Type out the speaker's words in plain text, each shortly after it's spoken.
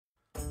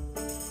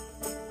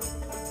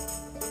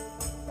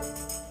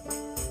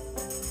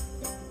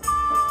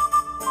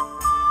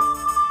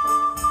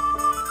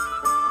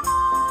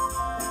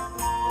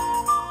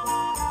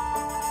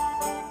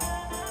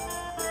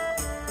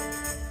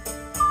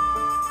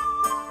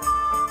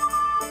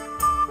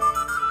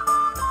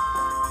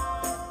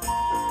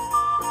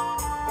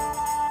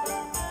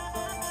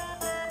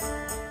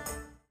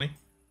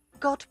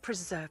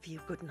preserve you,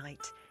 good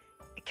night.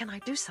 Can I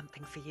do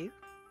something for you?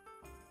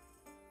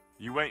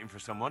 You waiting for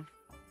someone?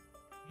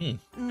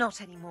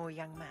 Not anymore,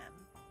 young man.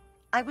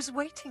 I was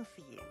waiting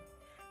for you.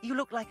 You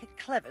look like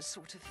a clever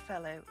sort of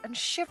fellow, and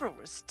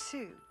chivalrous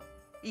too.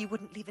 You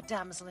wouldn't leave a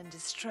damsel in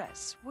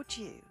distress, would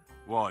you?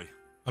 Why?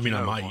 I mean, I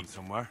You know might. one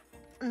somewhere.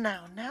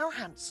 Now,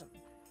 handsome.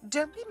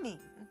 Don't be mean.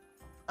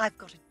 I've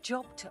got a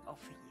job to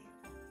offer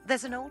you.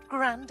 There's an old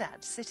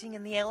grandad sitting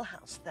in the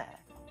alehouse there.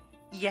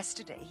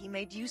 Yesterday he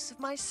made use of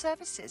my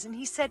services and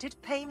he said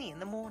he'd pay me in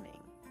the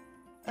morning.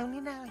 Only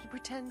now he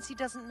pretends he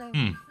doesn't know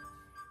me.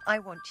 I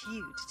want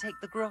you to take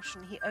the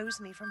groschen he owes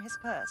me from his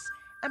purse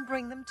and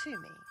bring them to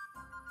me.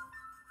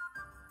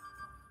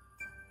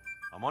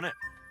 I'm on it.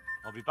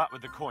 I'll be back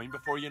with the coin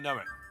before you know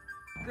it.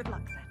 Good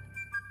luck then.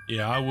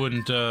 Yeah, I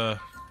wouldn't,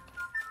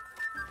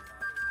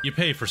 You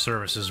pay for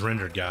services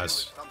rendered,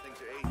 guys.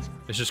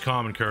 It's just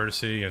common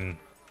courtesy, and...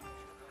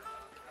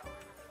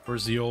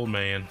 Where's the old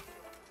man?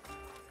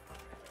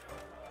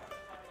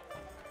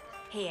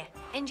 Here,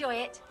 enjoy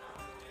it.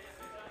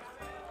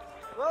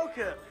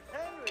 Welcome,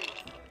 Henry.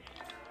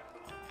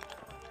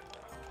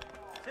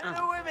 To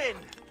the women.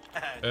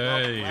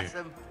 Hey, Bless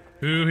 'em.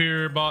 who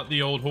here bought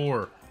the old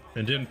whore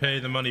and didn't pay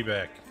the money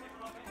back?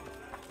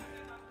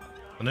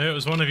 I know it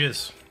was one of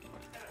yous.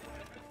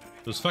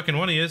 It was fucking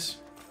one of yous.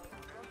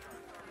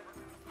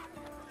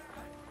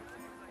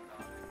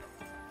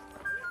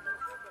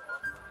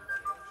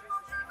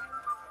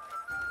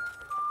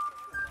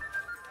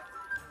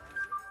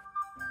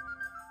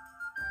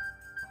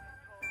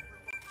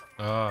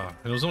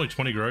 It was only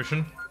 20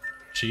 groschen.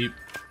 Cheap.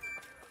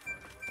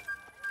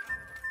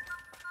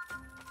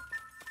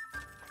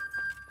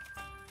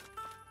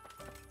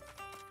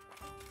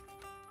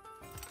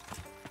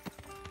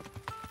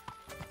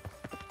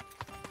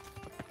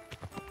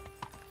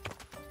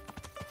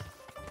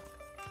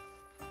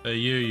 Hey,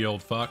 you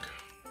old fuck.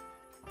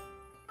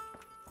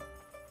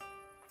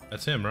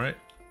 That's him, right?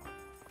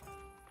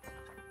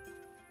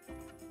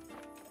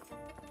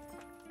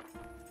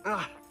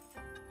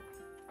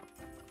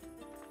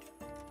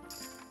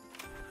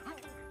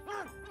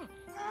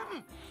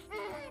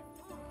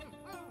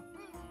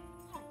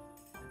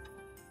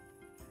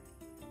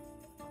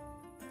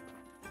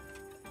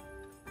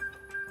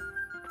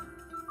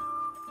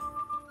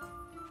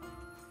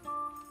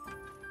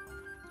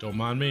 Don't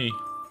mind me.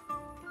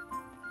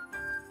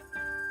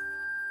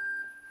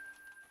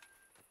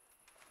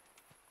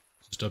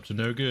 Just up to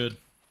no good.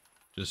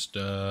 Just,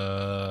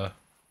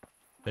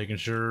 making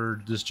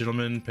sure this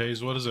gentleman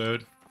pays what is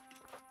owed.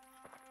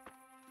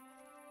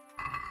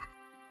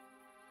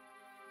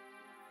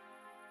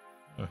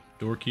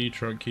 Door key,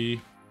 trunk key.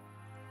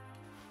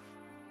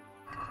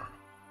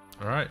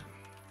 Alright.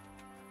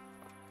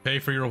 Pay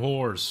for your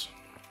whores.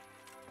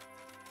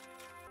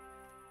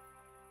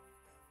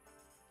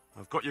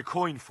 I've got your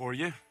coin for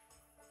you.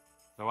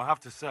 Though I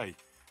have to say,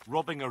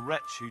 robbing a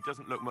wretch who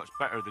doesn't look much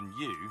better than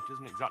you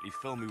doesn't exactly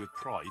fill me with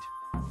pride.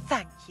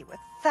 Thank you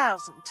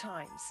 1,000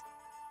 times.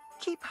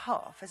 Keep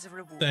half as a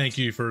reward. Thank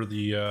you for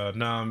the,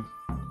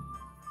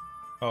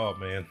 Oh,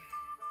 man.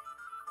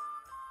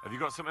 Have you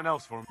got something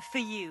else for me? For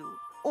you,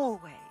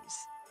 always.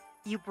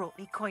 You brought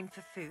me coin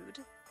for food,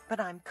 but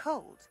I'm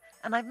cold,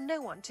 and I've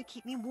no one to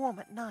keep me warm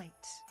at night.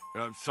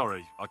 I'm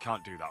sorry, I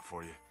can't do that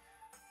for you.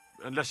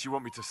 Unless you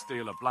want me to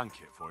steal a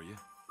blanket for you.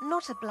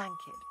 Not a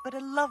blanket, but a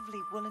lovely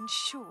woolen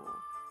shawl.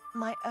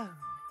 My own.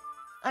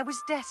 I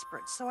was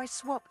desperate, so I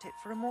swapped it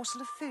for a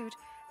morsel of food,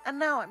 and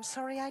now I'm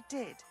sorry I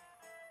did.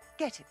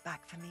 Get it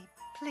back for me,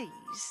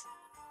 please.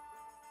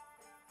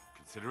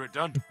 Consider it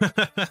done.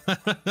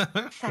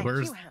 Thank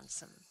you,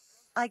 handsome.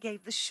 I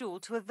gave the shawl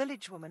to a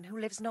village woman who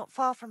lives not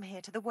far from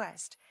here to the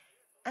west.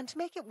 And to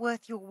make it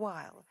worth your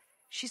while,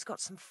 she's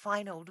got some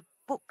fine old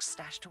books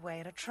stashed away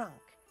in a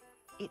trunk.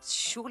 It's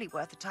surely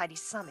worth a tidy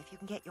sum if you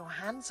can get your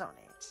hands on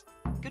it.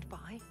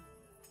 Goodbye.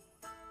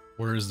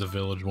 Where is the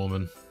village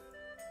woman?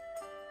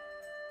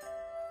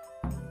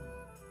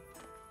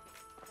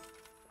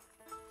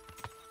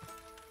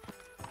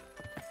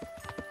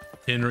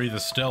 Henry the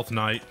Stealth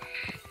Knight.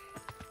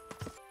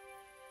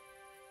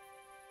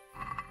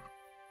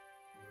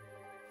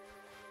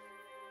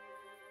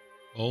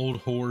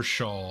 Old whore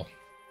shawl.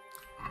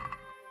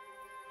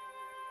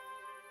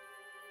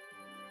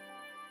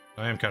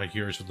 I am kind of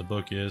curious what the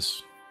book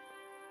is.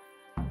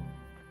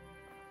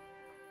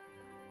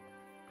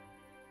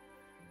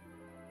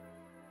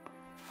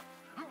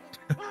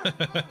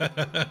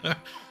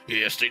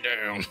 Yeah, stay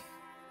down.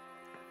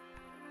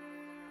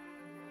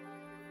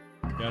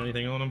 Got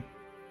anything on him?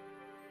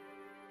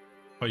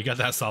 Oh, you got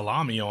that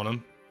salami on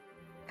him.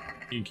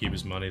 He can keep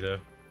his money, though.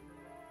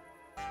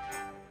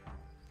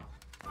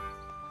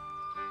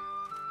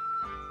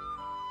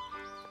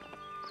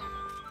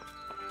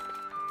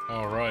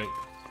 All right.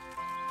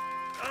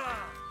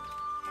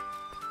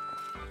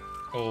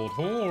 Old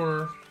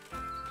whore.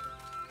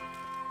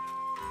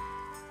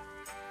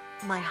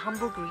 My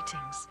humble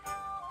greetings.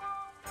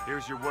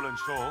 Here's your woolen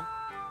shawl.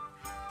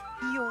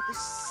 You're the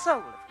soul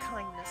of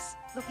kindness,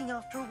 looking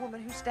after a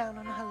woman who's down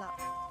on her luck.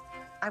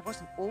 I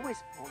wasn't always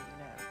poor, you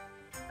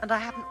know. and I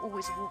haven't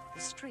always walked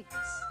the streets.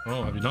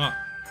 Oh, have you not?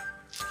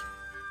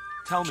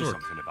 Tell me Sure.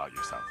 something about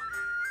yourself.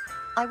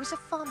 I was a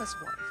farmer's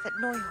wife at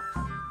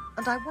Neuhof,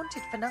 and I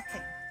wanted for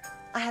nothing.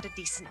 I had a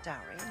decent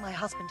dowry, my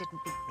husband didn't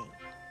beat me.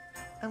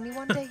 Only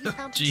one day he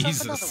found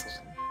himself another Jesus.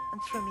 woman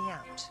and threw me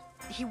out.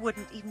 He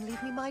wouldn't even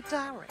leave me my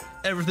dowry.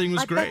 Everything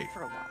was I great. begged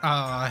for a while,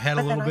 I had a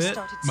but then little I bit.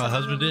 started My selling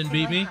husband didn't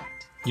everything beat me. I had.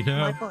 You know,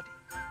 My body.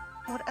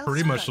 What else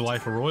pretty could much I the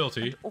life do? of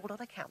royalty. And all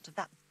on account of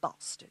that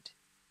bastard.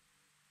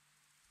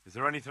 Is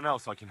there anything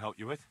else I can help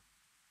you with?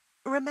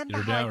 Remember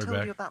Get her how I dowry told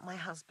back. you about my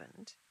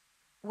husband?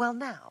 Well,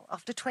 now,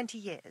 after 20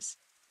 years,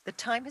 the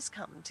time has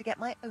come to get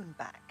my own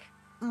back.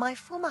 My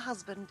former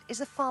husband is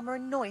a farmer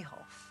in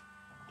Neuhof.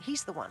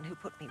 He's the one who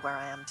put me where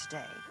I am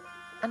today.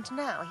 And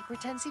now he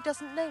pretends he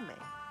doesn't know me.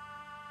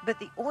 But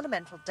the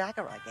ornamental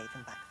dagger I gave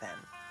him back then,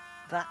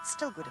 that's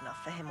still good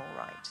enough for him, all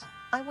right.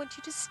 I want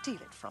you to steal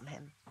it from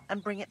him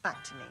and bring it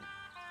back to me.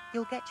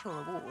 You'll get your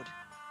reward,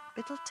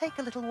 but it'll take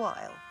a little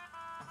while.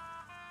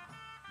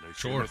 No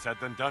Sure. sooner said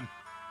than done.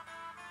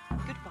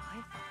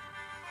 Goodbye.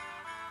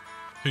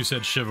 Who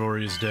said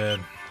chivalry is dead?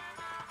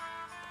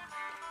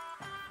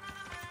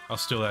 I'll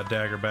steal that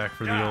dagger back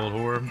for the old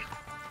whore.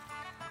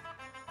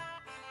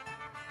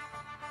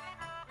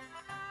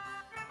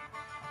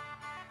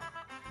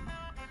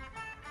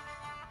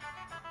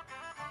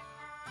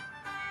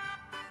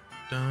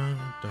 Dun,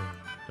 dun,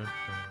 dun,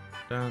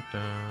 dun,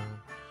 dun,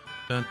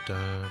 dun, dun,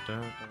 dun,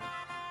 dun.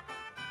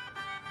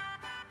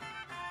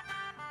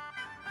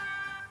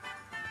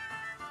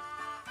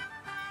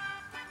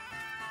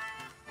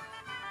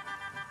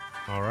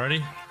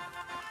 Alrighty.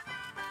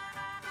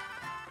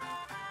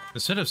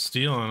 Instead of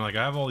stealing, like,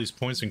 I have all these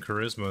points in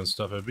charisma and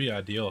stuff. It'd be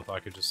ideal if I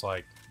could just,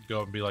 like, go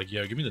up and be like,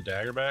 yo, give me the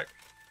dagger back.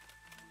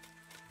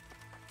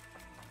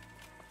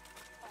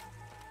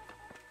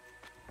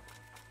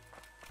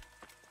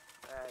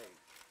 Hey,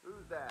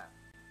 who's that?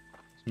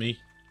 It's me.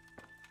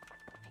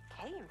 It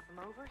came from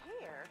over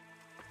here.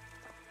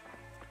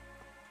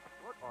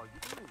 What are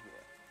you doing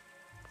here?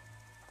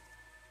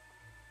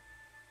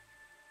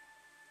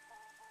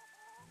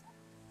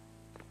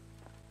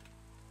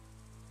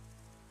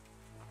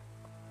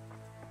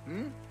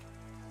 Hmm?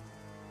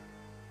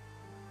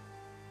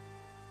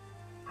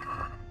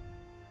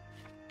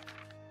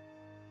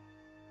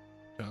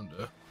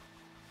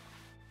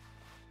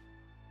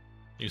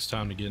 It's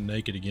time to get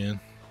naked again.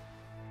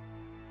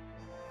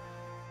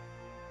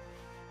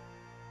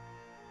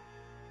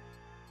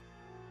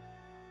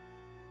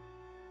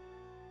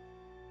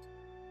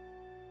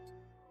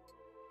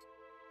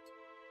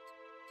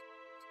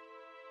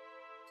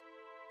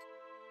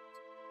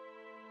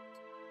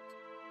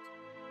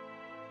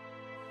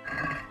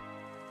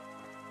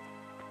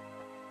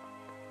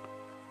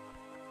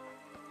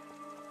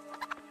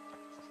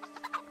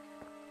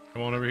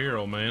 Come on over here,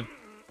 old man.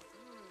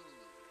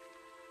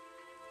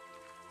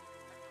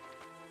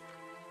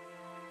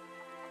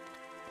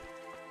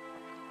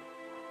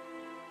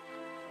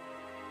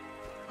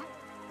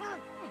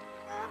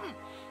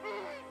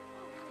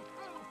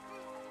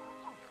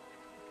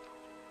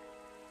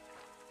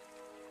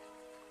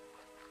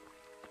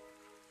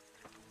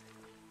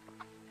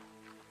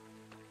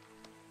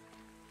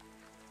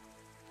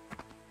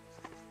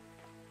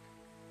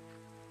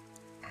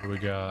 What do we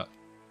got?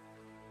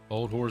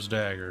 Old Whore's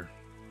Dagger.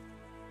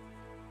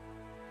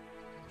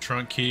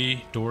 Trunk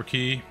key, door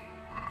key.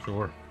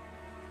 Sure.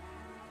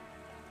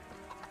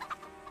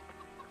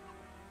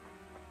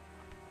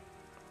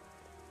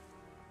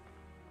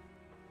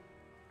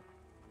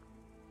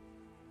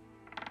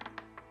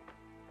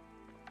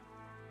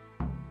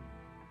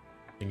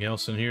 Anything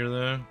else in here,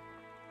 though?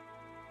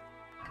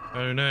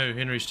 Oh no,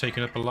 Henry's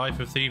taken up a life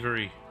of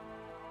thievery.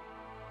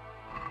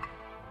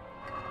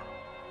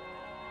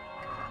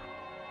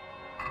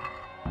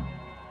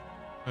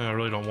 I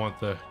really don't want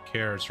the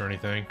carrots or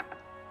anything.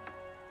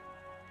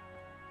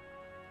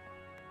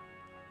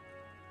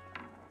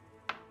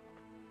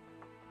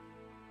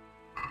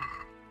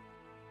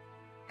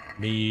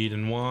 Mead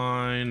and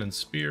wine and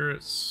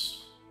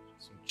spirits.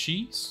 Some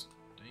cheese.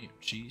 Damn,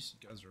 cheese.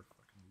 You guys are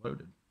fucking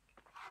loaded.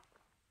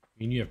 I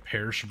mean, you have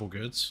perishable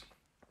goods.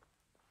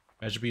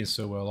 Imagine being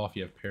so well off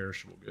you have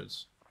perishable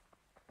goods.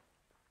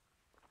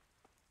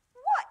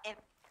 What in...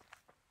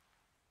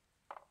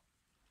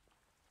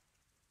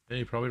 Hey,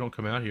 you probably don't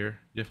come out here.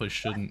 You definitely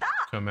shouldn't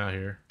come out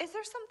here. Is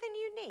there something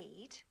you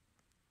need?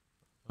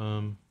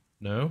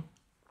 No?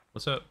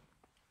 What's up?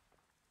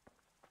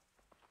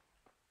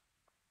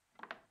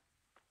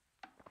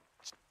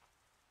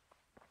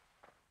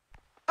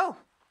 Oh.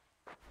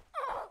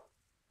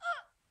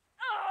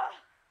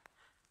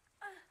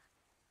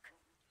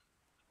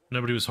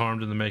 Nobody was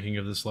harmed in the making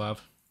of this lab.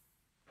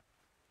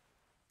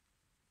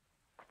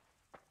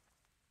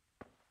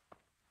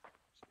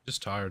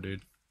 Just tired,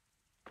 dude.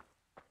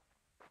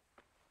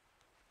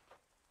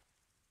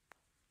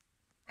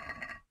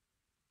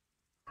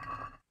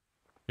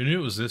 Who knew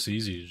it was this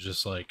easy to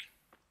just, like...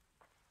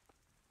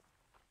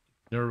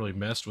 Never really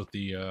messed with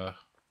the,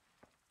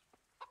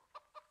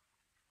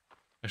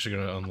 Actually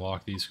gonna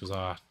unlock these because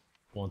I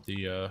want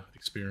the,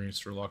 experience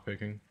for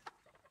lockpicking.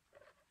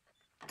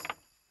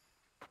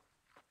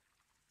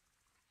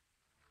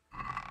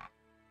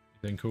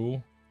 Then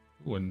cool.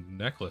 Ooh, a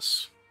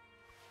necklace.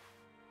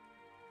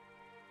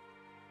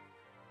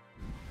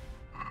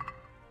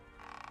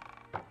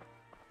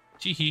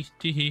 Teehee,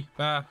 teehee,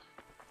 bye.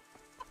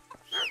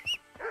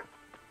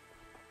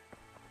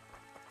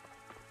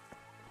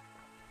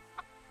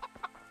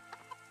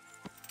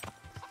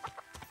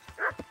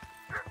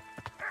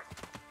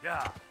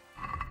 Yeah.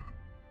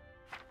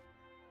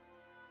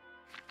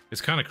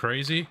 It's kind of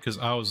crazy because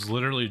I was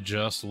literally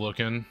just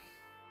looking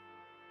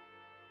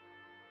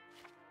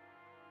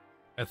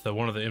at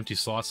one of the empty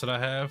slots that I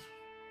have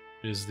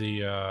is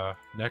the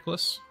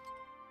necklace.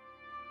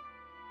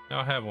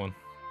 Now I have one.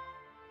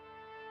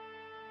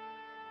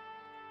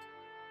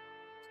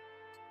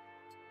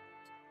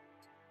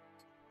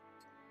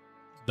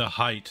 The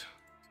height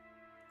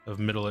of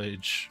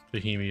middle-aged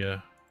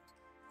Bohemia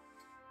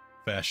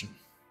fashion.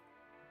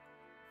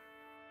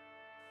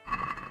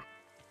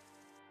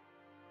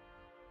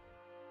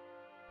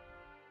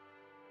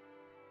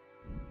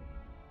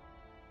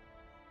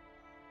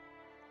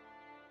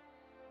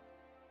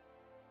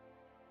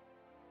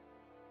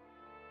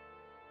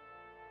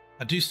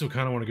 I do still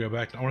kind of want to go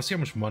back. I want to see how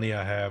much money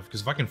I have, because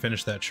if I can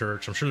finish that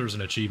church, I'm sure there's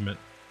an achievement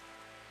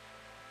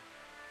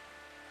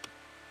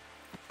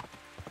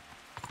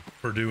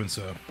for doing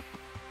so.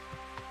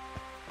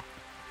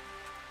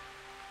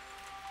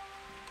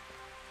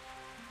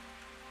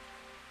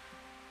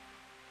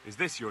 Is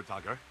this your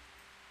dagger?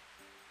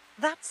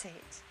 That's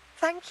it.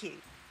 Thank you.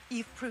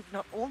 You've proved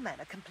not all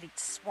men are complete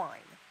swine.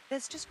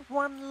 There's just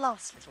one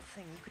last little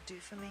thing you could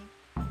do for me.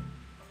 What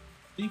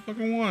do you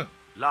fucking want?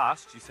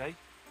 Last, you say?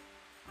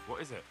 What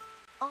is it?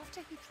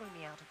 After he threw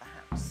me out of the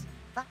house,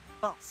 that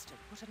bastard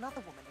put another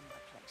woman in my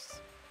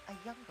place. A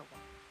younger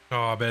one.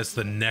 Oh, I bet it's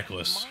the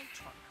necklace. My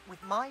trunk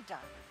with my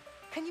dowry.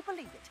 Can you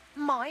believe it?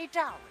 My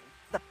dowry.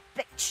 The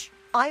bitch.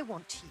 I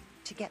want you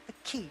to get the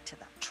key to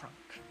that trunk.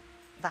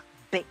 That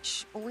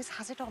bitch always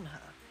has it on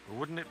her. Well,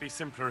 wouldn't it be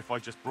simpler if I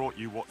just brought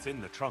you what's in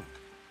the trunk?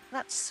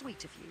 That's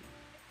sweet of you.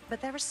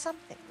 But there are some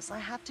things I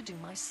have to do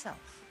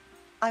myself.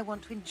 I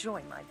want to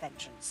enjoy my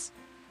vengeance.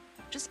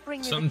 Just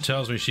bring me Something the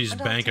tells key, me she's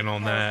and I'll banking take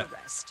on care that. of the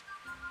rest.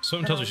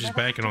 Something Then tells me I'll she's never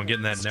banking have on to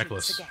getting walk that the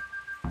necklace. streets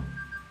again.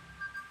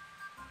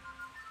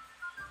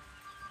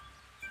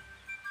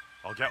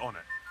 I'll get on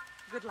it.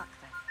 Good luck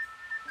then.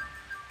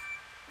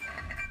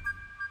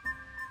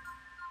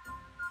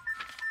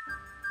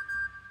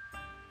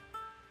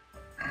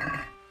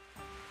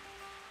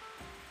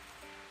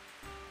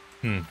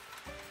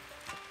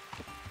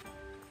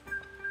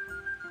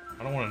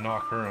 I don't want to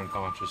knock her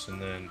unconscious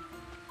and then...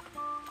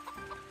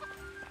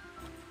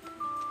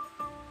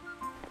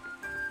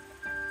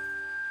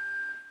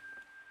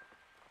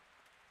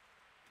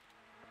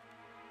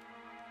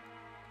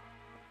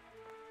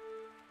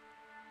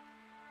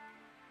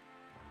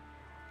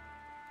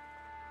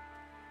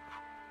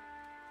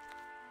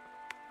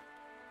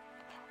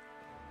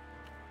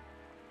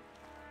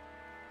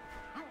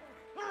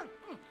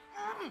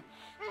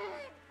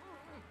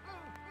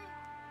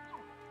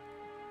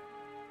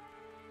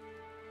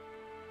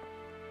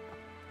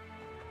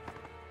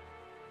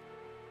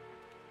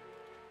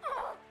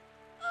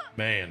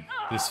 Man,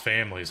 this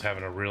family is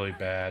having a really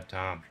bad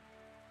time.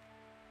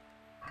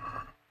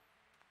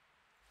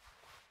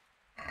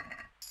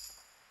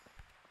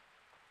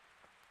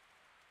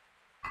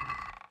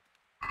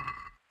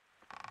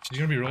 She's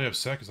gonna be really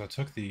upset because I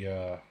took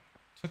the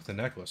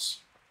necklace.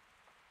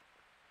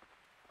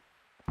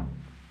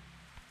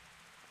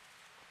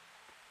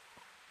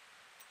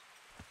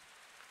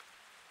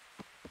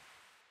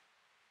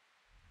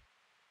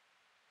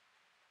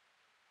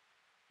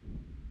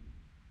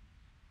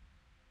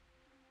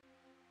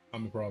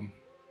 I'm a problem.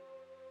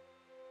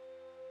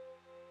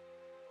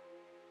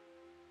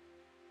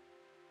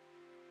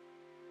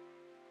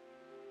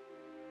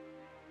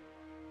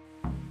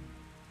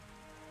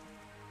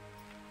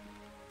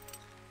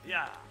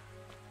 Yeah.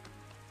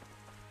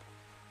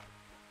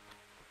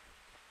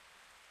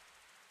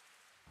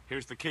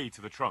 Here's the key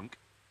to the trunk.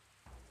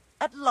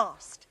 At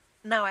last.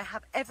 Now I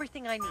have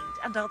everything I need,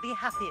 and I'll be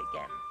happy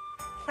again.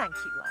 Thank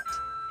you, lad.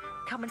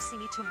 Come and see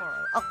me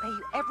tomorrow. I'll pay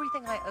you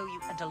everything I owe you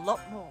and a lot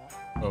more.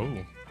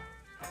 Oh.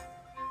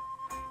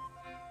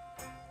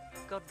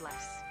 God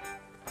bless.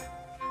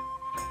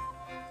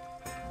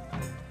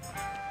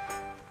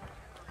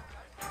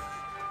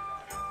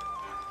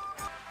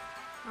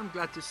 I'm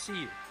glad to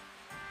see you.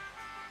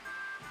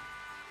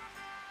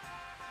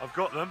 I've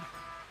got them.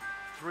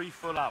 3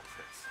 full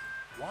outfits.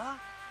 What?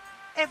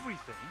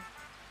 Everything?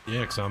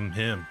 Yeah, because I'm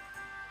him.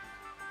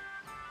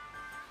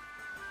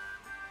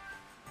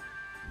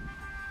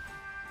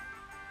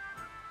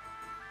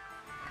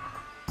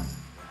 The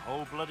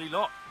whole bloody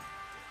lot.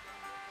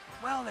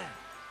 Well then,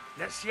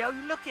 let's see how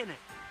you look in it.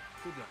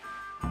 Good luck.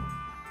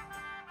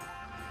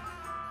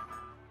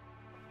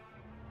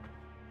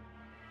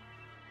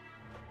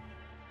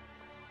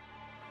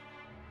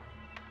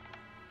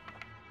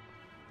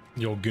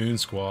 The old goon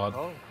squad.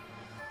 Oh.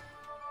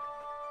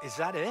 Is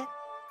that it?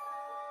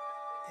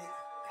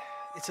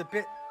 It's a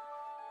bit...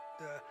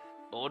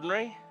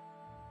 Ordinary?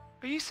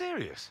 Are you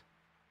serious?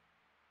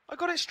 I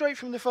got it straight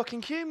from the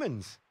fucking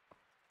humans.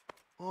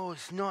 Oh,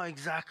 it's not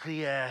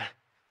exactly,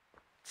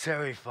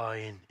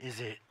 terrifying, is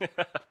it?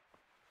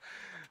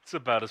 It's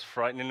about as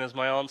frightening as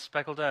my aunt's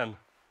speckled hen.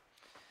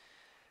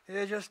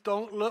 They just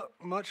don't look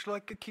much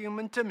like a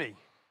human to me.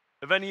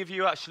 Have any of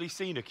you actually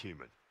seen a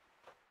cumin?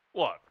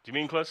 What? Do you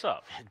mean close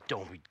up?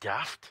 Don't be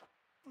daft.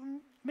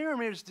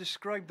 Miramir's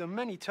described them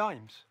many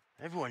times.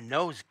 Everyone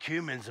knows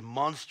humans are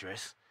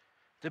monstrous.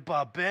 They're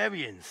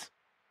barbarians.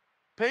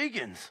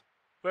 Pagans.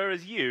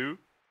 Whereas you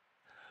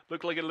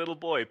look like a little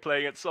boy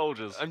playing at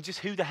soldiers. And just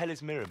who the hell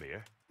is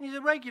Miramir? He's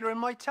a regular in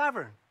my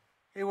tavern.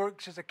 He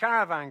works as a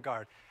caravan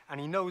guard, and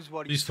he knows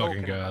what he's These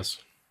fucking talking about. guys.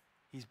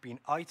 He's been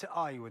eye to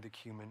eye with a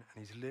human,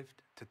 and he's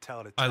lived to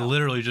tell the I tale.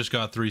 literally just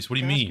got 3. What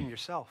do you Ask him mean?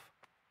 yourself.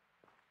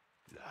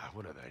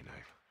 What do they know?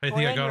 I think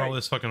Well, I got all anyway.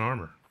 this fucking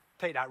armor.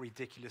 Take that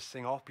ridiculous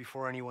thing off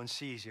before anyone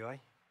sees you, eh?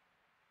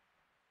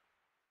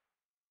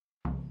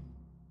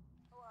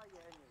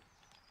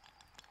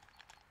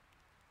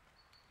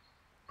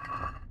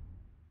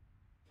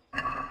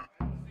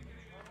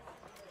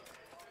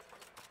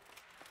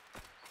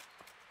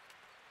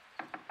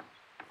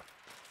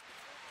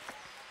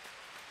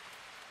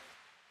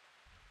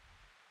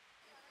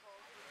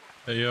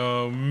 Hey,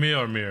 yo,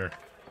 Miramir.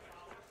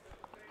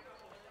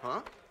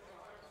 Huh?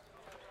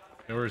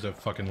 Hey, where's that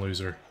fucking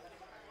loser?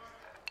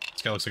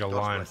 This guy looks like a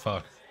lion.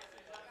 Fuck.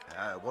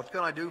 What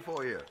can I do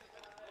for you?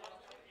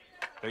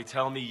 They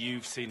tell me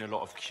you've seen a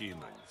lot of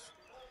cumins.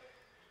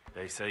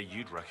 They say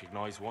you'd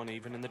recognize one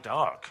even in the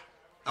dark.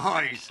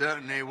 I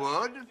certainly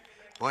would.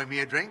 Buy me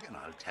a drink and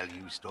I'll tell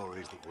you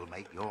stories that will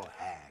make your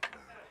hair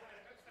curl.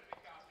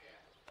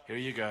 Here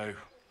you go.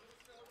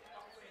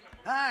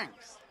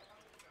 Thanks.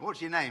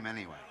 What's your name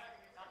anyway?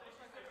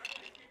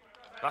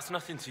 That's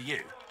nothing to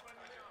you.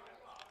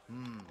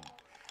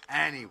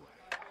 Anyway,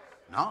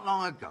 not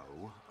long ago,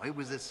 I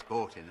was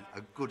escorting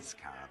a goods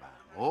caravan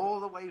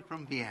all the way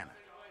from Vienna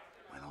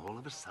when all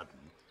of a sudden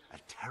a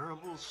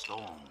terrible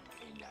storm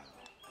came down.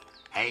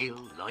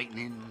 Hail,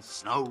 lightning,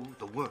 snow,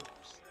 the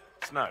works.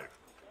 Snow.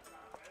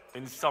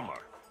 In summer.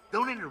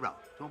 Don't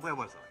interrupt. Where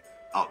was I?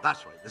 Oh,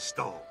 that's right, the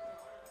storm.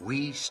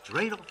 We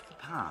straight off the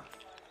path.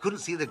 Couldn't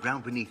see the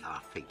ground beneath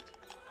our feet.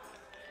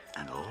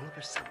 And all of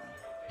a sudden,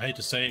 I hate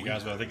to say it,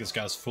 guys, but I think this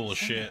guy's full of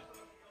shit.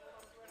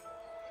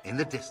 in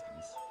the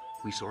distance,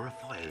 we saw a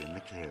fire in the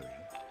clearing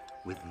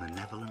with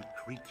malevolent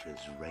creatures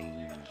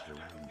ranged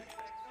around it,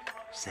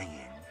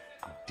 singing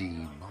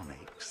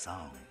demonic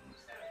songs.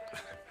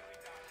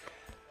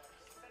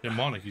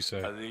 Demonic, you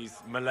say?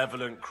 These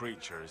malevolent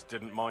creatures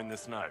didn't mind the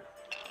snow.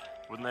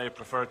 Wouldn't they have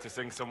preferred to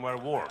sing somewhere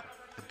warm?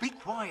 Be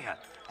quiet.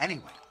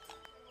 Anyway,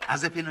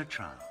 as if in a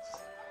trance,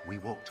 we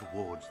walked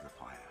towards the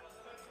fire.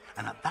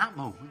 And at that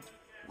moment,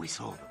 we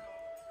saw them.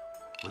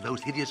 Were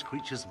those hideous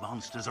creatures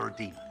monsters or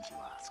demons, you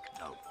ask?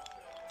 No.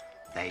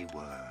 They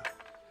were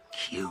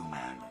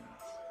humans.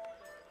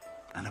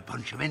 And a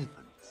bunch of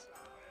infants,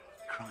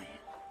 crying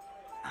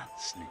and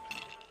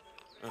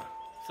sniffling.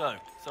 So,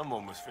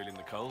 someone was feeling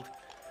the cold.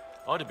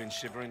 I'd have been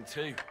shivering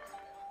too.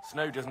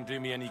 Snow doesn't do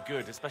me any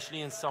good,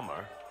 especially in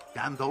summer.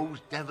 And those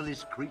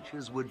devilish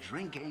creatures were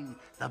drinking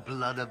the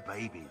blood of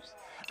babies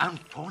and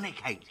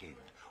fornicating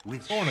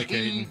with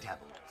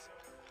she-devils.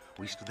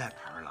 We stood there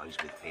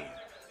paralyzed with fear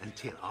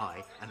until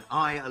I, and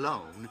I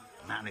alone,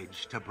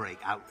 managed to break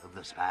out of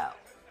the spell.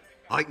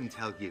 I can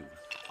tell you,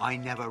 I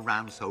never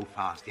ran so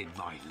fast in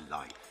my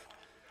life.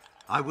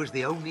 I was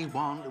the only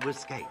one to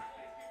escape.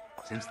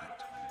 Since that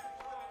time,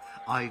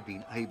 I've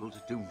been able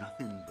to do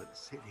nothing but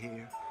sit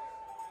here.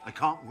 I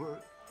can't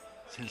work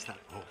since that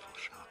awful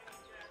shock.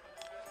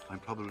 I'm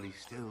probably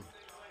still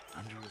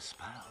under a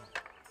spell.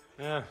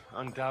 Yeah,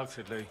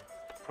 undoubtedly.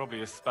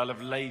 Probably a spell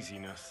of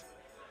laziness.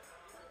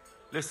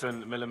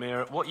 Listen,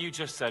 Milamir, what you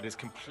just said is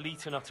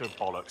complete and utter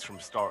bollocks from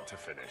start to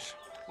finish.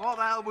 What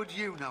the hell would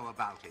you know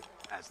about it,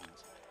 peasant?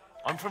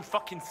 I'm from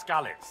fucking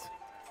Skalitz.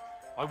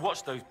 I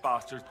watched those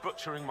bastards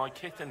butchering my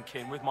kith and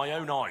kin with my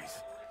own eyes.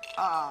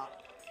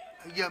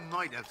 You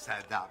might have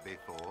said that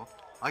before.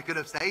 I could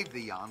have saved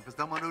the yarn for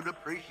someone who'd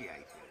appreciate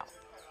it.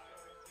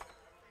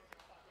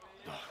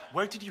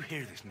 Where did you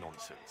hear this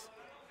nonsense?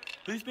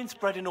 Who's been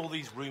spreading all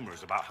these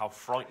rumors about how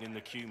frightening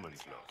the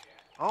Cumans look?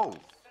 Oh,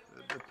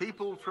 the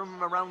people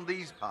from around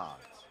these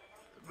parts.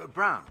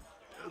 Bram,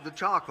 the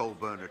charcoal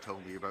burner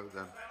told me about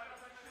them.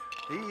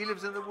 He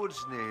lives in the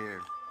woods near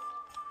here.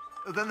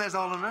 Then there's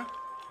Olener,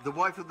 the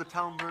wife of the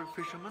Talmberg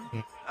fisherman.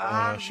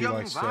 And she young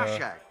likes,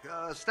 Vashek,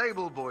 a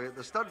stable boy at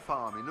the stud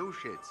farm in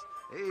Ushitz.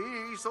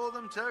 He saw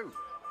them too.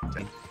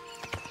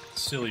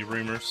 Silly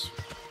rumors.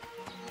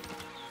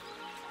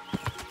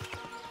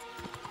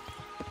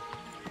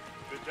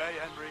 Good day,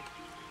 Henry.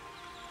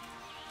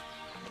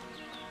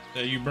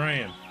 Hey, you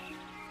Bran.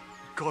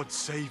 God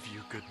save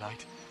you, good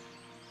night.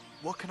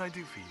 What can I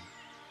do for you?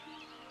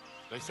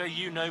 They say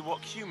you know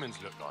what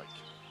Cumans look like.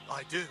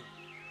 I do.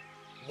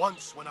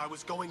 Once, when I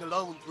was going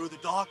alone through the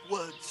dark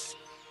woods.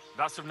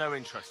 That's of no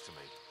interest to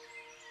me.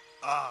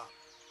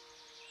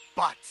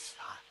 But...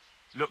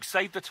 Look,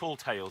 save the tall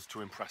tales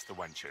to impress the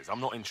wenches. I'm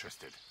not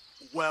interested.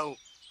 Well,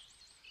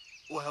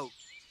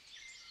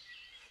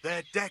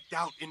 They're decked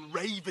out in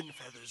raven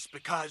feathers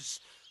because...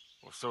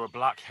 Well, so a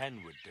black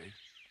hen would do.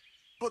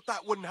 But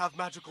that wouldn't have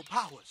magical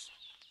powers.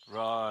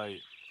 Right.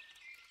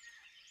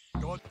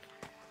 God.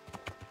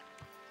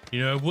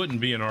 You know, it wouldn't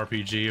be an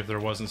RPG if there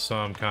wasn't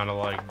some kind of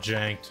like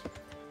janked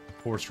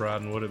horse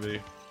riding, would it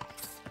be?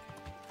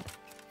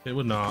 It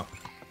would not.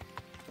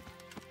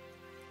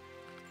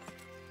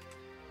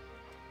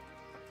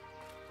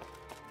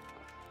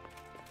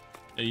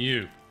 Hey,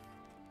 you.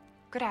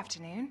 Good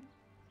afternoon.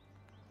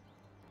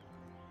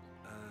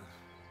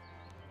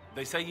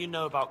 They say you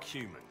know about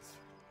humans.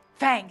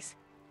 Fangs.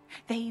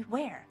 They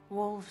wear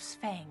wolves'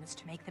 fangs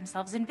to make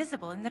themselves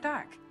invisible in the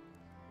dark.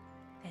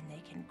 Then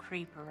they can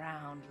creep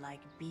around like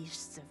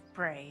beasts of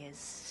prey, as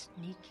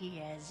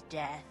sneaky as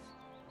death.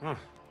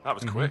 That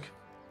was quick.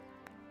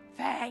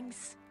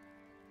 Fangs.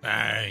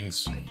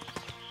 Fangs.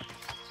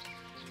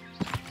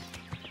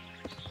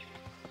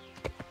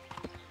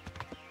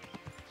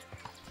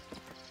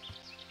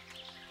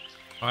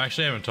 I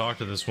actually haven't talked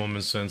to this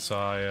woman since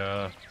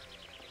I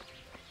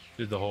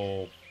did the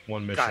whole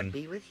one mission. God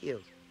be with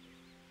you.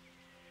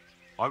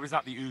 I was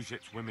at the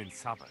Ujit's Women's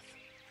Sabbath.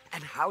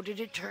 And how did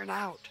it turn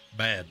out?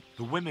 Bad.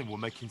 The women were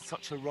making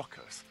such a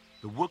ruckus.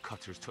 The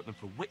woodcutters took them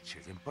for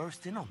witches and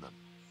burst in on them.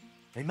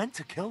 They meant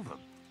to kill them.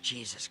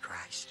 Jesus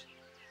Christ.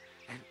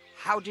 And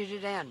how did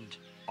it end?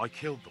 I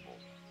killed them all.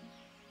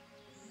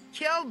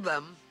 Killed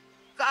them?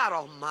 God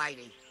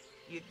Almighty.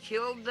 You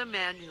killed the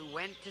men who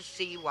went to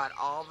see what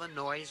all the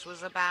noise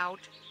was about?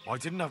 I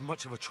didn't have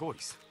much of a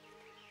choice.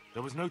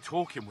 There was no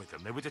talking with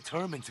them. They were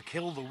determined to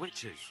kill the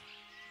witches.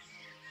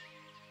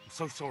 I'm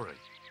so sorry.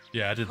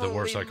 Yeah, I did the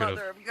worst I could have.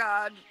 Mother of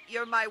God,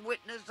 you're my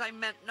witness. I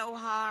meant no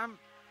harm.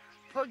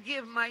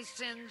 Forgive my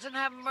sins and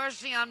have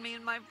mercy on me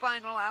in my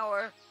final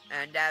hour.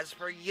 And as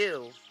for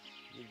you,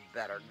 you'd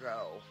better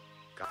go.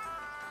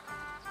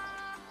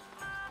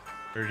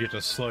 Or you have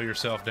to slow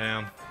yourself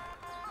down.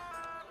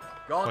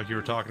 God. Like you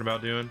were talking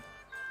about doing.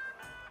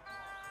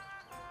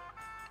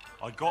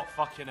 I got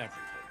fucking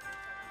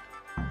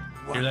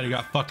everything. Hear that? He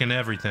got fucking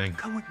everything.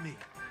 Come with me.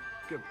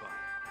 Goodbye.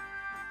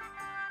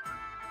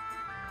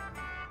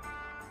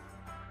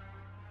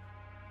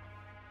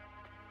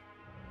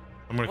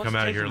 I'm gonna come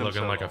out of here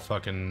looking like a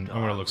fucking.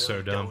 I'm gonna look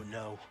so dumb.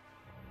 No.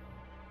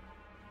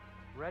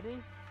 Ready?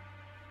 Great.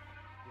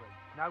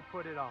 Now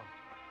put it on.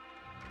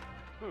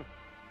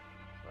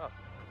 Well,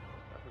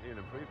 definitely an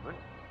improvement.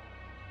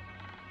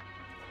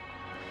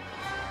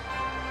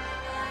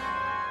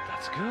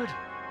 That's good.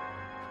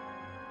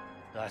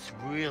 That's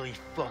really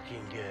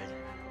fucking good.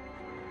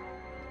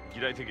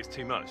 You don't think it's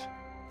too much?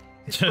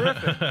 It's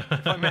perfect.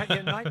 If I met you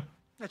at night,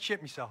 I'd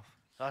shit myself.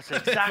 That's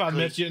exactly. If I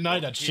met you at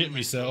night, I'd shit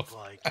humans myself. look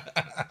like.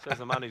 Says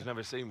a man who's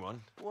never seen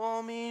one. Well,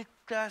 I mean,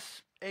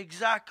 that's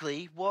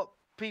exactly what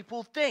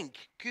people think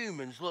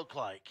humans look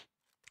like.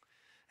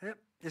 Yep,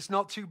 it's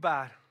not too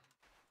bad.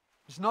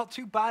 It's not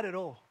too bad at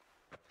all.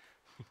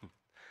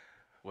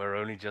 We're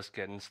only just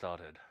getting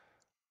started.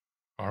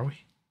 Are we?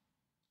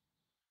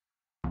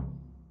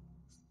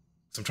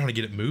 So I'm trying to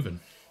get it moving.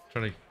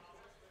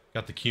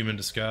 Got the cumin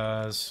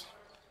disguise.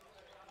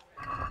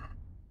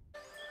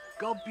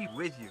 God be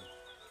with you.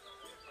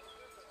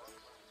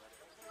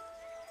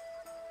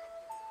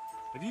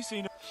 Have you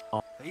seen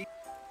Hey,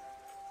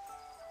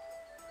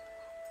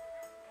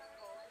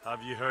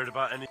 Have you heard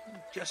about any?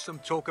 just some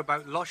talk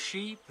about lost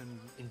sheep and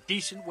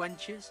indecent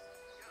wenches.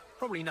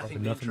 Probably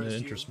nothing, Nothing to to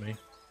interest me.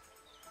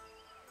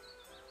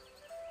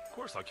 Of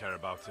course I care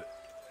about it.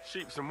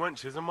 Sheeps and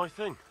wenches are my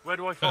thing. Where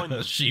do I find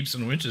them? Sheeps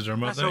and winches are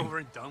my That's thing. over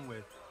and done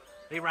with.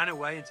 They ran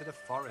away into the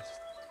forest.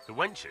 The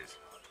wenches?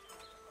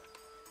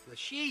 The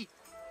sheep.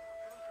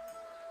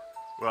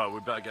 Well, we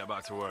better get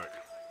back to work.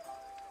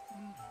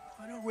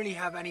 I don't really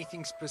have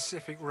anything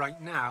specific right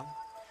now,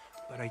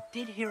 but I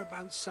did hear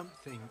about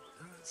something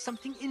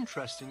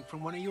interesting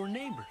from one of your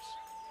neighbors.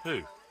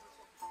 Who?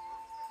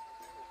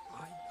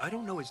 I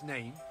don't know his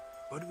name,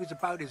 but it was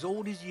about as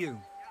old as you.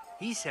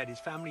 He said his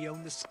family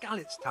owned the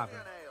Scallots Tavern.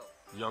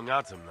 Young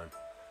Adam, then.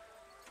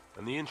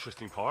 And the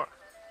interesting part?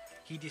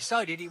 He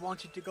decided he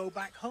wanted to go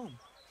back home,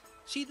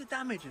 see the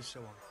damage and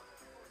so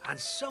on. And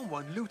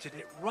someone looted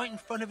it right in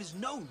front of his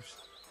nose.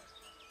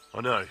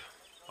 I know.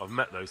 I've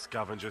met those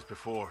scavengers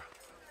before.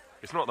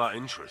 It's not that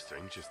interesting,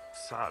 just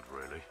sad,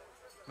 really.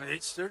 Well,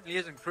 it certainly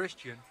isn't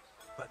Christian.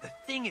 But the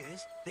thing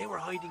is, they were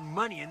hiding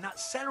money in that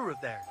cellar of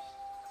theirs.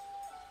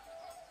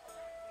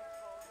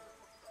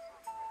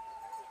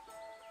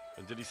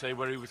 And did he say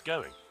where he was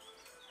going?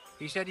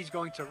 He said he's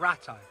going to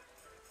Ratai,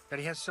 that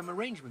he has some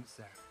arrangements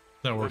there.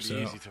 That It would works be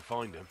out. easy to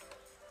find him.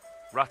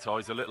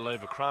 Ratai's a little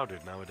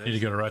overcrowded nowadays. Need to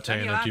go to Rattay Then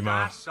and you'll empty have to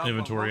my ask someone,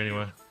 inventory won't you?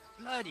 anyway.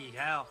 Bloody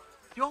hell.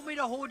 Do you want me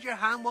to hold your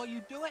hand while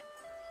you do it?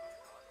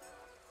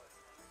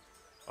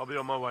 I'll be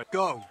on my way.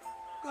 Go.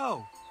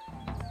 Go.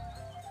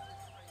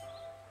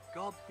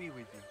 God be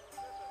with you.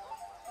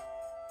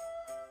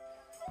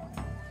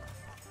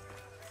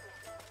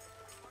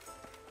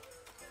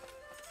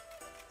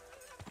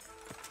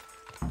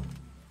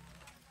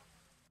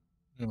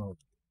 Oh,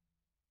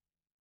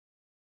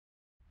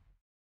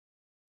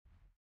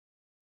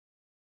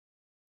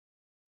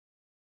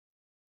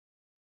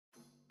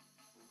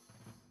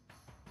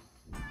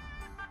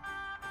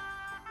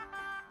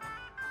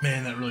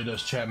 Man, that really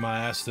does chat my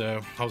ass, though.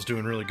 I was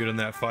doing really good in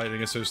that fight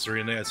against those three,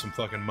 and they had some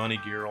fucking money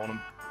gear on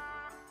them.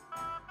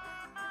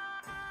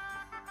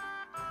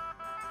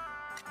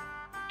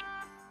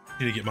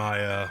 Need to get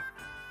my, I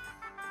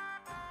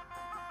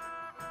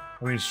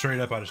mean,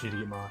 straight up, I just need to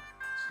get my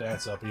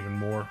stats up even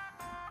more.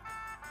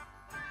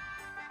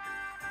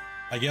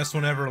 I guess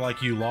whenever,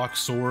 like, you lock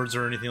swords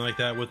or anything like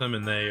that with them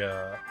and they,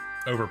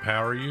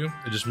 overpower you,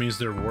 it just means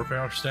their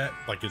warfare stat,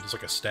 like, it's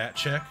like a stat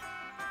check.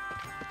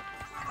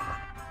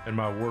 And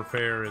my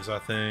warfare is, I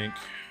think,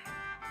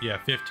 yeah,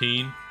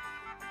 15.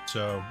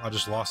 So I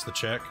just lost the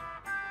check.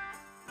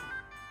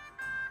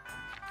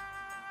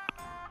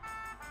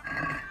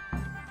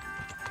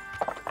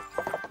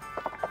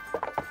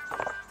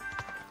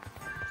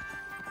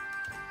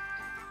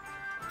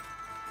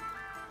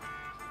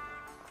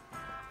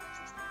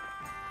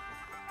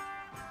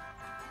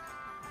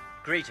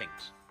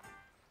 Greetings.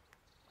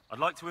 I'd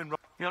like to enroll.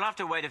 You'll have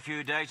to wait a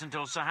few days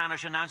until Sir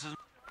Hanish announces.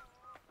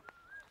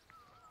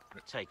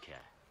 Take care.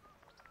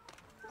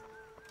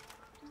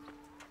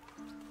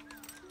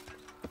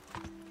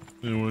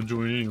 Didn't want to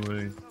join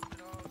anyway.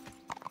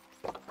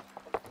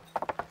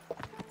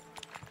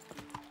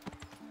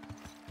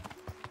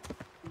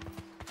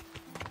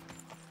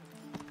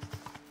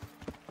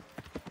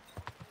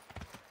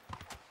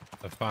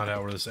 Let's find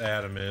out where this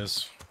Adam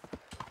is.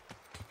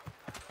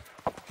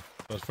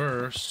 But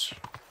first,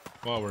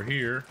 while we're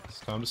here,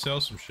 it's time to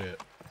sell some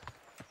shit.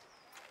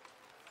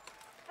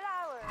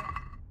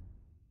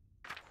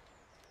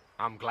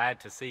 I'm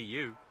glad to see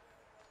you.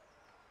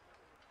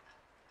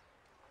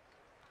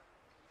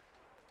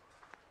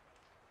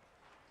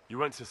 You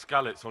went to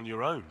Skalitz on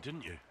your own,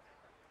 didn't you?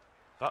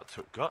 That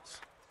took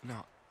guts.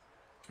 Not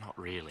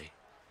really.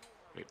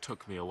 It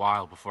took me a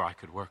while before I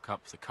could work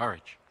up the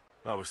courage.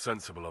 That was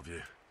sensible of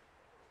you.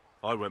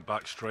 I went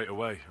back straight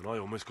away, and I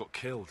almost got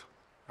killed.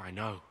 I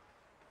know.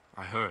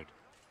 I heard.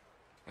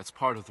 That's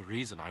part of the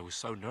reason I was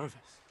so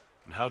nervous.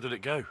 And how did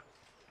it go?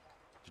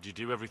 Did you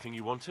do everything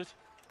you wanted?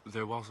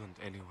 There wasn't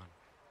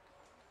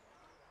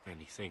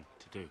anything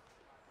to do.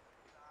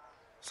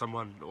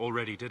 Someone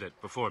already did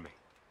it before me.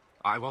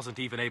 I wasn't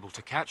even able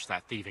to catch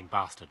that thieving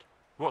bastard.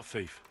 What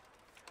thief?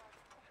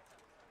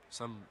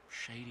 Some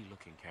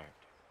shady-looking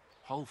character.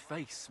 Whole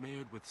face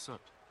smeared with soot.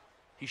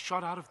 He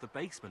shot out of the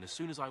basement as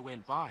soon as I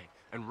went by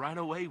and ran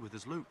away with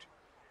his loot.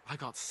 I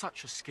got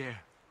such a scare.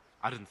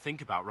 I didn't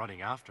think about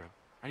running after him,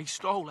 and he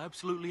stole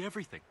absolutely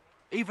everything.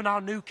 Even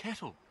our new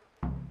kettle.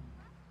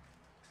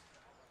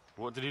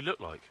 What did he look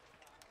like?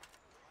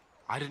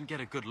 I didn't get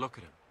a good look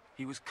at him.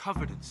 He was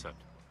covered in soot,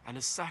 and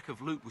his sack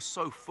of loot was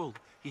so full,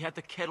 he had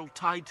the kettle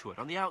tied to it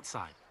on the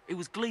outside. It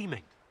was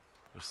gleaming.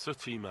 A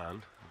sooty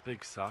man, a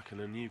big sack, and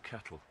a new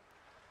kettle.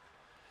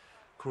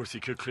 Of course, he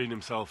could clean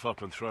himself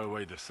up and throw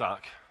away the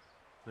sack.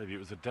 Maybe it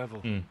was a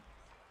devil.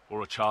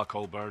 Or a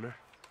charcoal burner.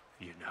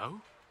 You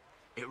know,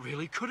 it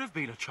really could have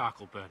been a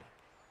charcoal burner.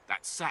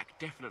 That sack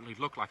definitely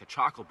looked like a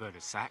charcoal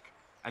burner's sack,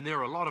 and there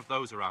are a lot of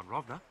those around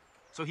Rovna,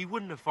 so he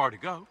wouldn't have far to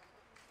go.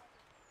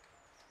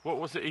 What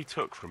was it he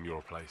took from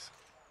your place?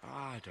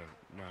 I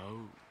don't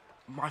know.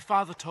 My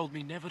father told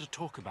me never to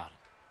talk about it.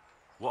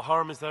 What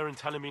harm is there in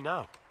telling me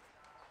now?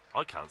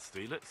 I can't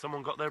steal it.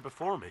 Someone got there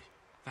before me.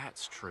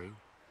 That's true.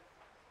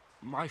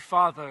 My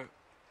father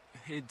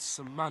hid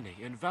some money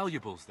and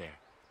valuables there.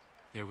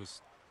 There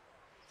was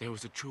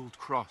a jeweled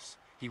cross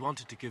he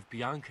wanted to give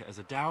Bianca as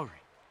a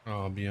dowry.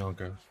 Oh,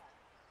 Bianca.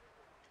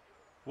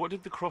 What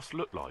did the cross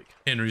look like?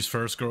 Henry's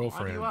first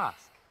girlfriend. Why do you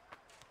ask?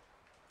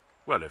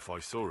 Well, if I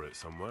saw it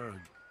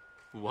somewhere...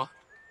 What?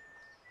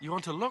 You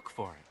want to look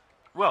for it?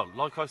 Well,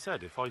 like I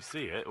said, if I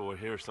see it or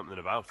hear something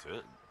about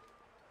it,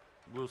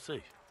 we'll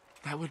see.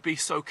 That would be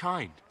so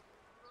kind.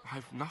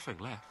 I've nothing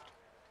left.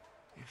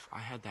 If I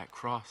had that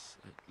cross,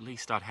 at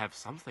least I'd have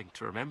something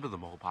to remember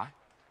them all by.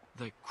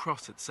 The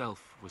cross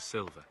itself was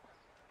silver,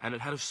 and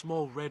it had a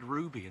small red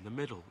ruby in the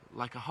middle,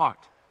 like a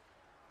heart,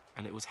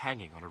 and it was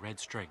hanging on a red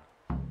string.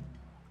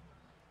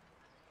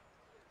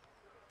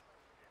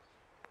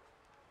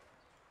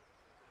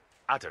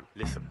 Adam,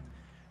 listen.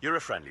 You're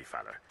a friendly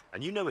fella,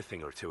 and you know a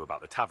thing or two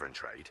about the tavern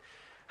trade.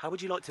 How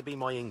would you like to be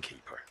my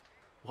innkeeper?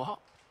 What?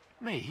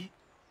 Me?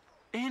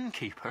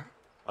 Innkeeper?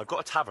 I've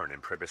got a tavern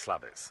in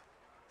Pribyslavitz.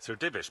 Sir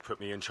Divish put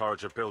me in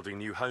charge of building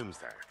new homes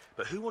there,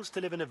 but who wants to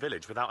live in a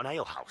village without an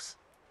alehouse?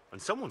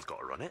 And someone's got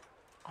to run it.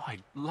 Oh,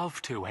 I'd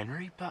love to,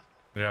 Henry, but...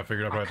 Yeah, I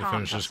figured I'd have to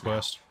finish this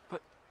quest.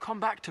 But come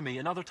back to me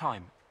another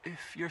time,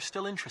 if you're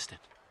still interested.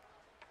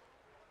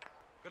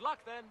 Good luck,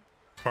 then.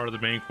 Part of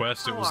the main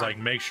quest, it was like,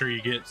 make sure you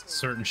get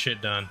certain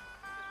shit done,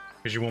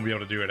 because you won't be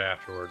able to do it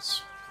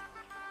afterwards.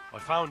 I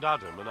found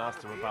Adam and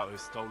asked him about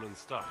his stolen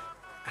stuff.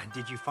 And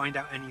did you find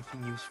out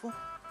anything useful?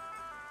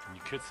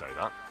 You could say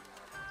that.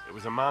 It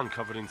was a man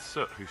covered in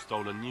soot who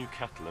stole a new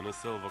kettle and a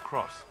silver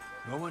cross.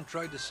 No one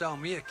tried to sell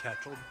me a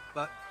kettle,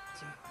 but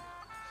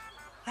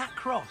that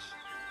cross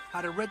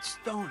had a red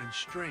stone and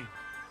string,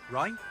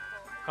 right?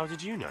 How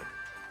did you know?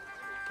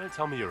 Don't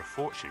tell me you're a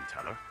fortune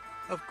teller.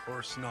 Of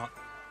course not.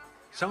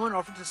 Someone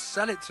offered to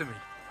sell it to me,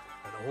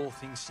 but the whole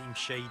thing seemed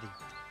shady,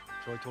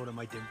 so I told him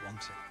I didn't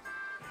want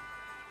it.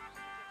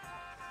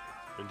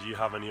 And do you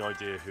have any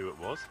idea who it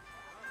was?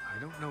 I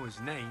don't know his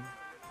name.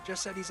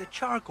 Just said he's a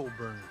charcoal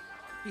burner.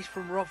 He's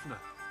from Rovna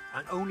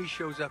and only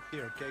shows up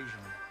here occasionally.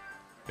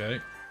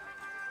 Okay.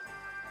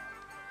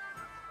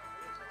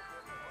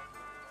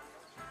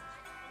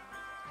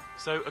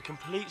 So a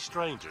complete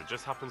stranger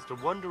just happens to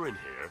wander in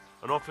here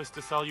and offers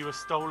to sell you a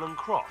stolen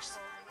cross?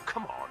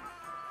 Come on.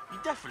 You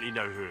definitely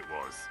know who it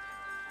was.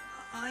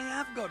 I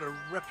have got a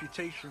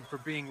reputation for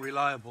being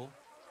reliable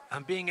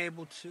and being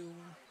able to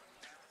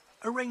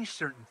arrange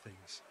certain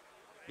things.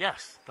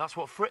 Yes, that's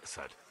what Fritz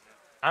said.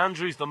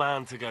 Andrew's the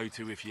man to go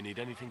to if you need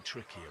anything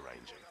tricky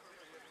arranging.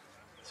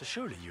 So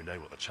surely you know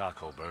what the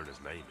charcoal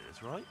burner's name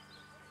is, right?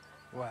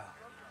 Well,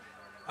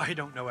 I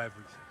don't know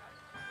everything.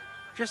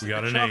 Just We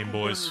got the a name,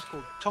 charcoal boys.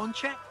 burner is called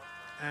Tonchek,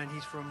 and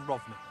he's from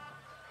Rovna.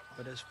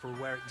 But as for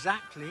where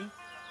exactly,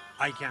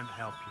 I can't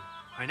help you.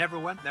 I never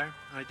went there,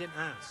 and I didn't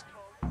ask.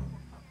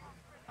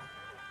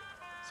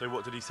 So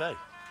what did he say?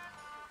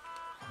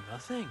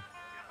 Nothing.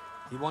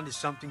 He wanted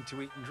something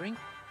to eat and drink,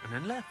 and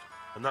then left.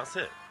 And that's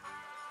it?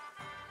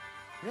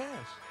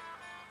 Yes.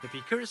 If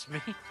he cursed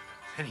me,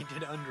 then he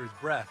did it under his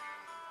breath.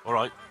 All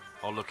right,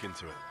 I'll look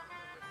into it.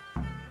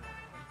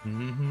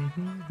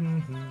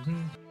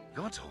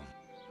 Go on, Tom.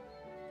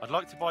 I'd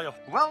like to buy a...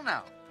 Well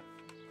now,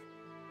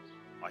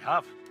 I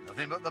have.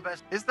 nothing but the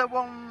best. Is there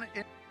one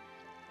in...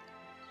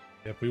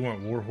 Yep, we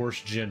want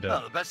Warhorse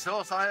Jinda. Oh, the best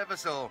horse I ever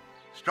saw.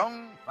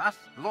 Strong, fast,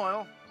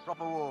 loyal,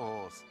 proper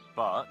warhorse.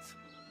 But...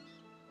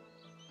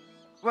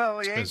 Well,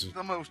 he Expensive. ain't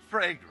the most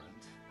fragrant.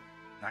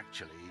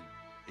 Actually,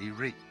 he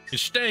reeks. It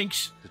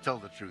stinks. To tell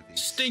the truth, he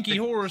Stinky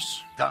stinks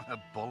horse.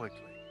 diabolically.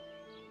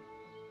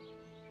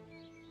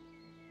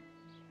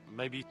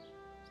 Maybe...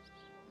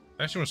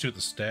 I actually want to see what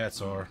the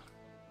stats are.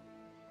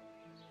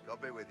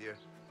 God be with you.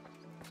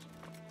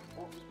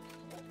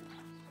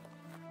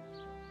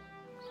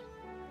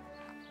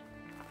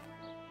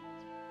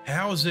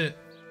 How is it?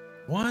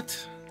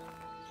 What?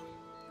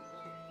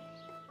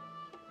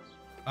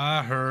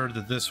 I heard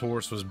that this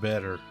horse was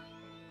better.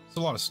 It's a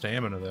lot of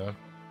stamina, though.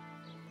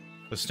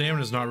 The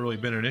stamina's not really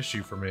been an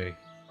issue for me.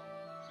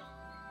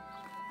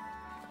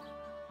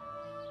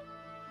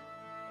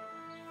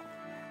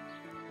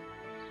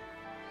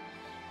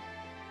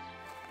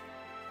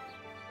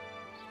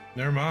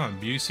 Never mind,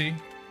 Busey.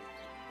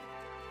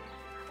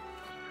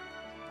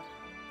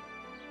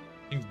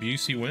 I think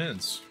Busey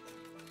wins.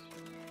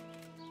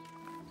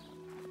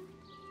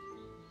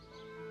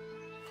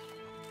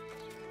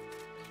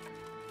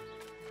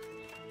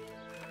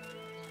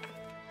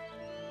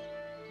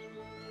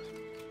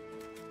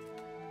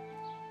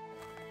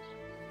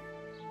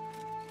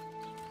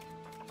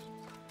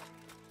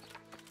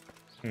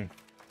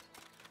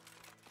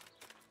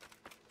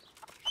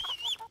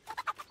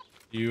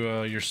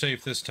 You're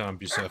safe this time,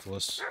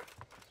 Bucephalus.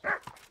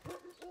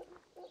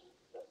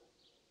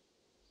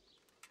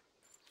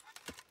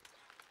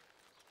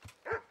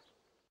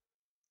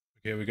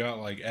 Okay, we got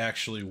like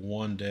actually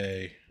 1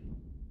 day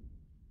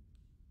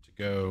to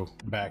go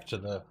back to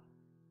the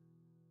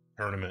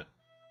tournament.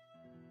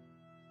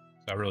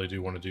 I really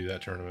do want to do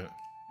that tournament.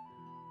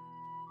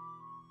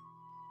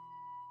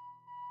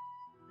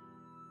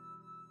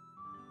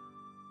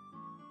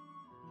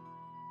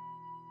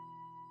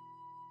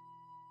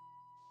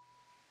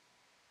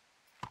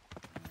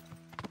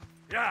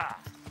 Yeah!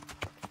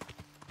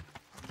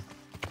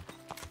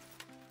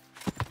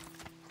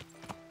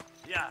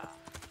 Yeah!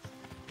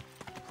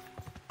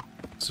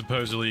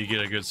 Supposedly you get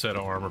a good set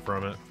of armor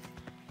from it.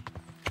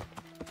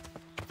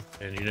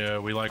 And you know,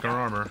 we like our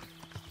armor.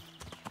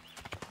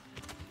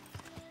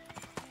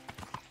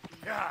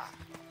 Yeah!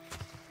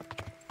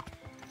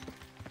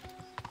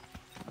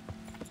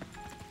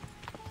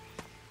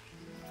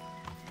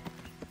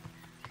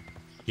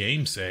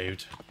 Game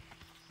saved.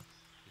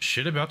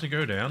 Shit about to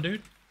go down,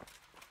 dude?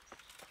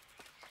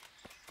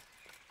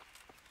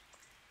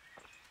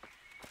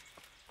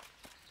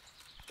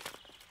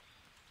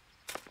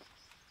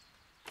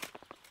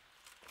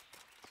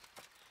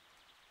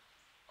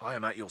 I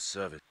am at your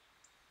service.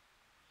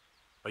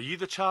 Are you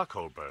the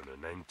charcoal burner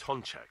named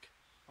Tonchek?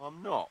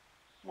 I'm not.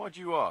 Why'd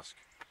you ask?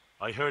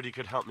 I heard he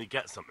could help me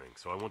get something,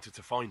 so I wanted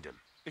to find him.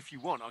 If you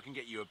want, I can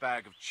get you a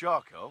bag of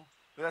charcoal,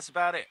 but that's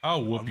about it.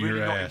 I'll whoop I'm your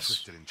really not ass.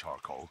 interested in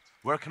charcoal.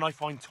 Where can I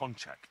find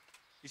Tonchek?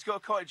 He's got a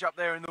cottage up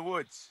there in the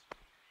woods,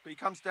 but he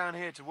comes down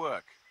here to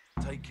work.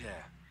 Take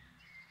care.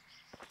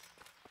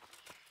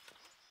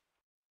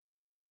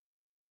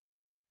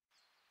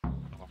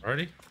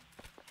 Alrighty.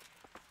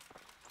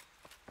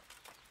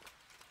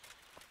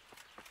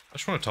 I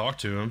just want to talk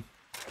to him.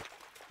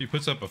 If he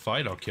puts up a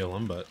fight, I'll kill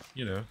him, but,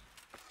 you know.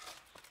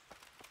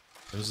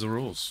 Those are the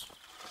rules.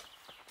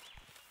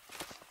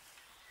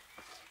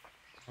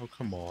 Oh,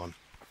 come on.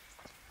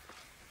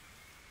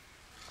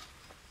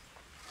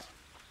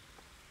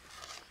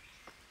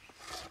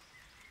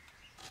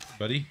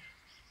 Buddy?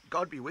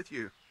 God be with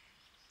you.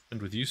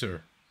 And with you,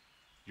 sir.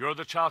 You're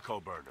the charcoal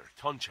burner,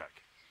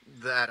 Tonchek.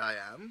 That I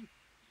am.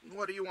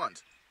 What do you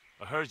want?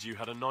 I heard you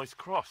had a nice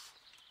cross.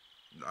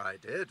 I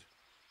did.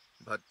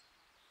 But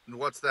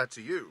what's that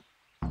to you?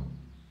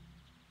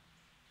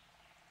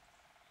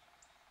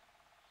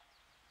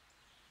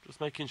 Just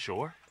making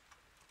sure.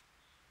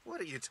 What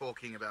are you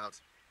talking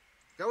about?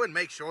 Go and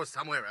make sure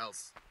somewhere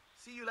else.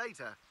 See you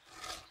later.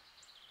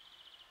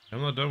 I'm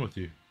not done with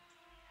you.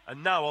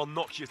 And now I'll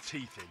knock your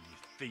teeth in, you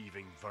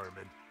thieving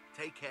vermin.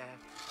 Take care.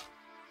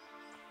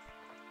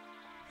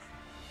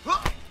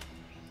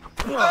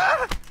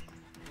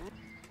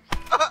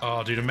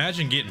 Oh, dude,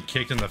 imagine getting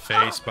kicked in the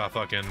face by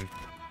fucking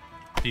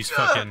these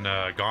fucking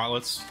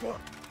gauntlets.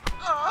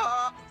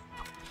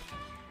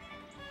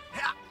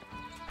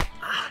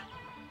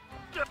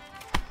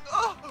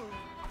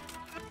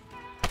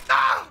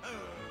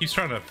 He's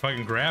trying to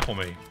fucking grapple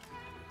me.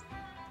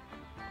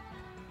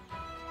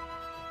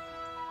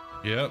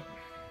 Yep.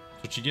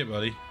 That's what you get,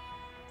 buddy.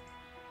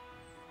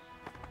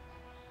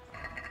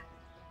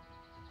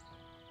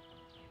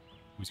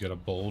 He's got a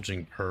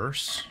bulging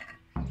purse.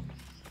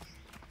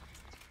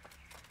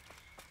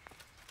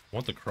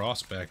 Want the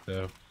cross back,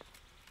 though.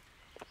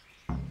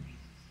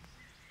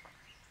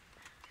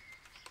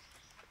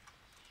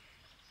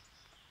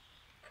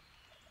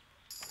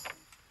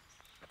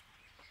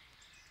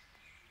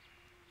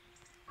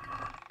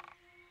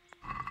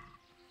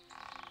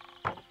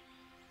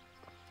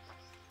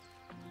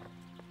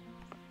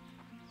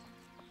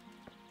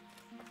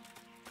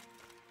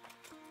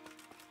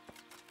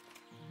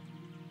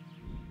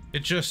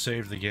 It just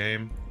saved the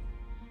game.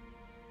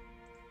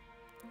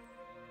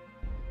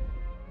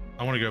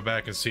 I want to go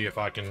back and see if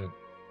I can...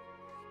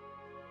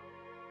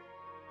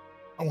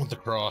 I want the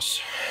cross.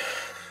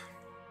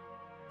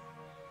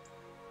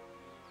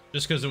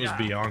 Just because it was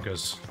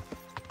Bianca's.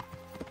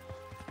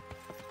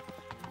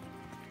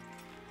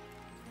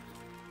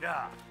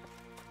 Yeah.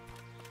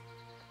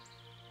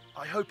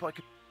 I hope I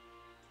could...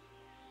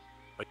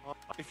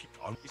 If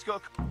you... He's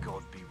got a...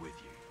 God be with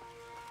you.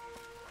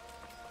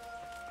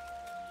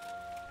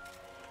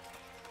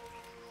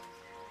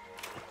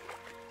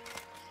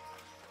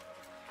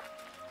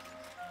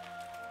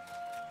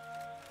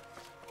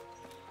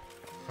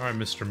 All right,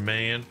 Mr.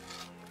 Man.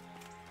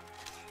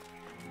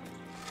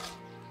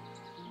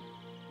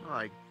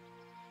 I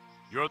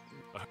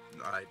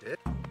did.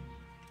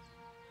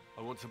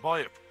 I want to buy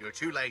it. You're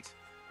too late.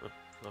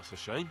 That's a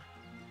shame.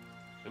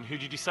 And who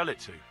did you sell it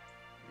to?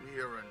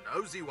 You're a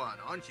nosy one,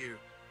 aren't you?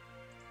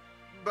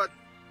 But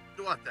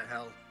what the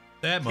hell?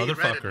 That He motherfucker.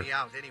 ratted me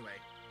out anyway.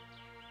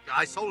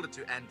 I sold it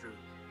to Andrew.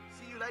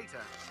 See you later.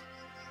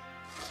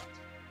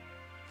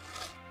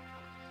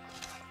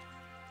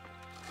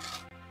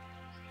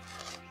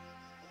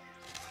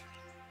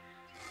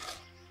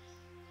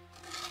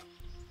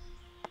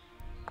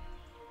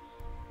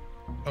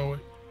 Oh, wait.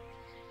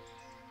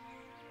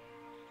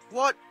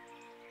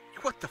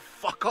 What the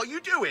fuck are you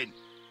doing?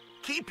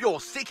 Keep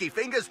your sticky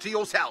fingers to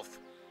yourself.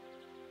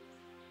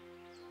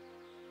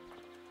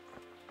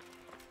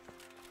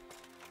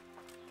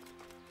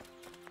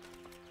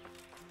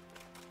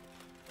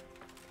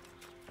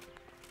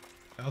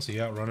 How's he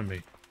outrunning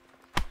me?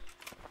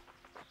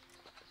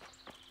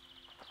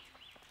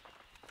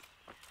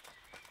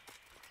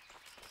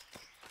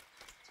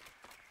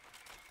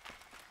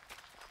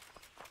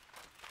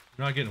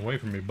 You're not getting away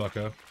from me,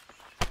 bucko.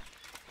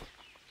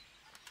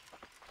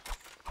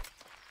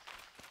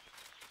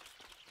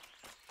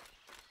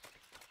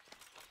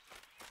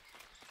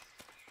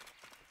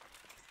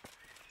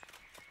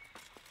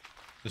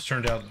 This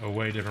turned out a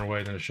way different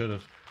way than it should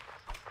have.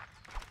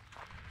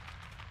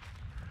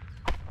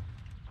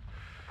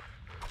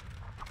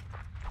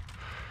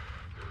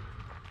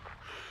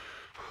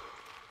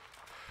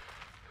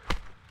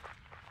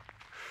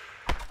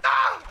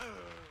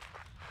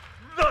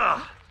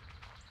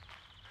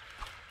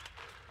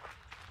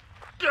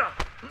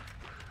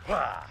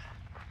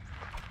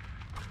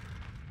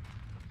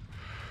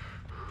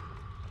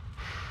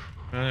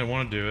 I didn't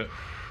want to do it.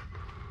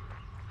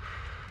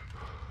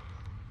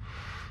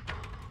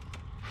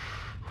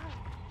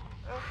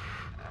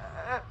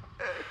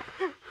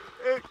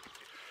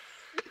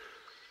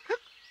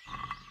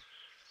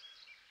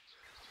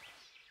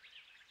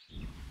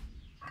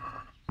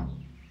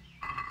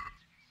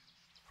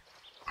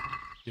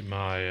 Get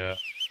my,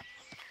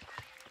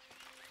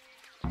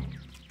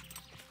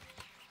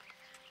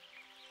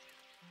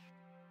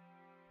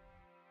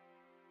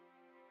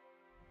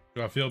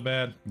 Do I feel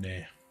bad? Nah.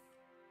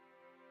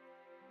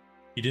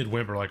 He did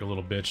whimper like a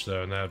little bitch,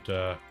 though, and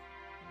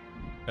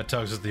that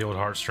tugs at the old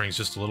heartstrings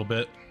just a little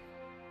bit.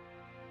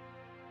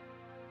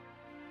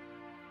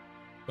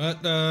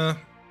 But,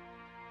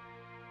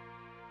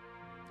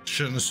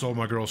 shouldn't have stole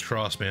my girl's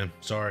cross, man.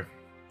 Sorry.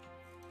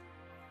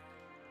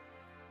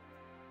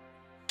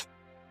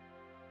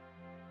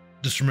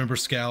 Just remember,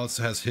 Scouts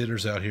has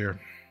hitters out here.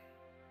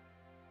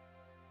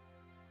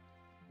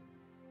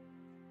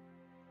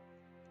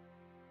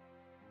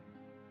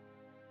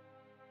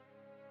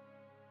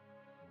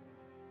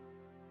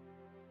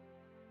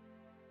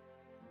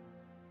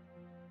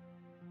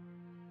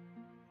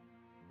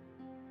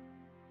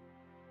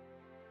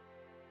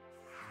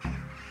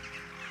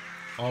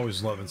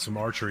 Always loving some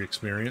archery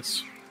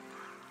experience.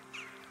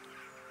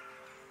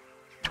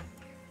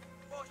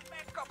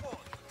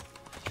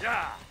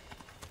 Yeah.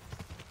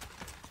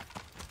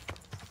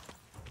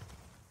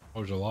 Oh,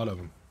 there's a lot of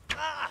them.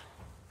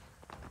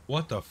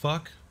 What the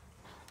fuck?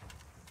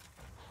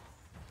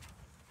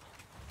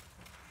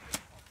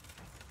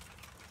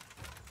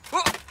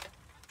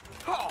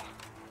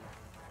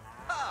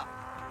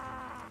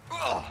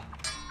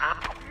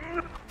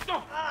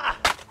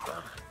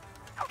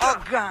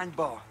 Oh, grand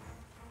boy.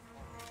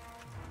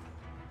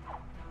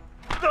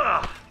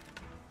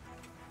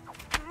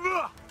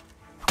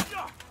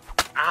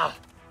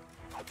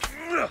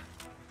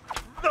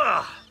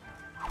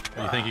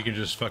 You think you can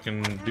just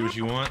fucking do what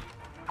you want?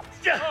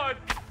 Who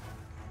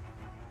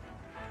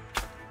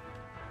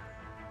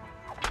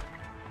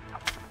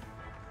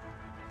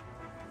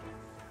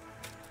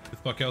the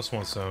fuck else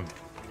wants some?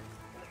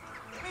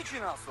 You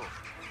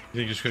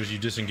think just because you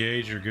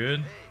disengage, you're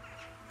good?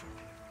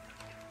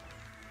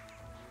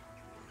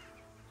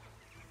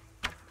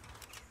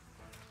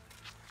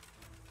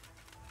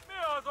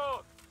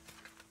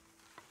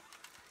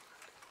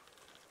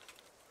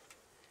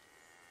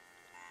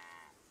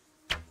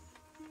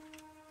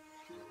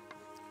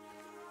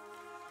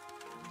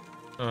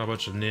 Oh, a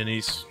bunch of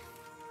ninnies.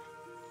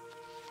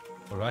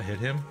 Oh, did I hit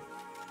him?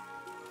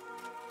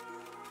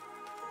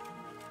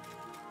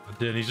 I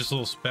did. He's just a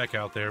little speck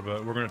out there,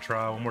 but we're gonna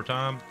try one more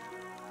time.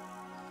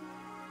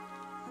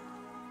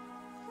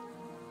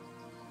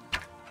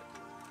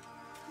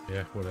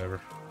 Yeah,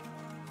 whatever.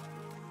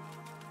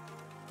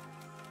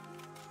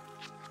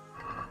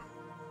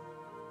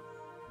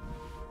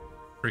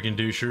 Freaking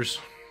douchers.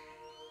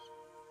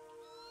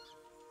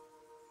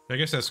 I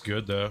guess that's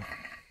good, though,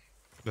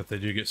 that they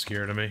do get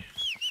scared of me.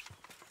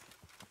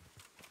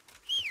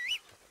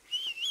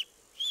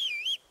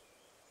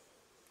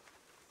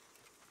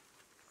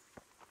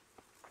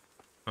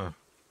 Huh.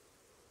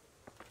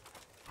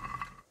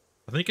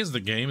 I think as the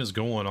game is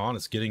going on,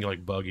 it's getting,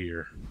 like,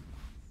 buggier.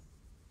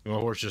 My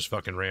horse just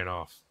fucking ran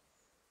off.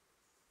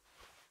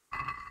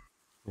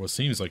 For what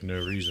seems like no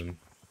reason.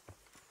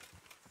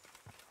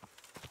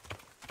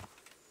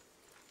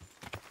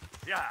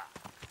 Yeah.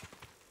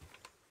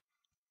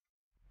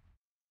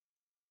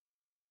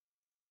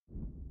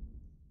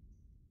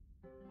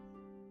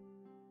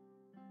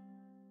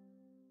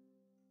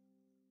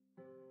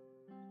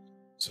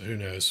 So who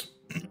knows?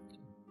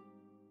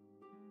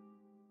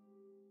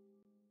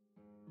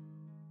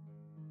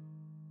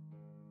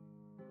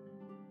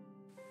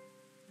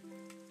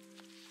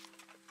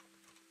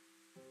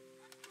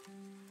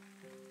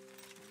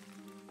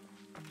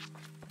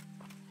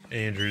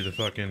 Andrew, the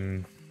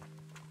fucking...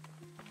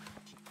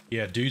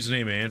 Yeah, dude's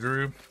name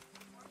Andrew.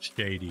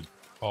 Shady.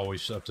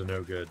 Always up to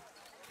no good.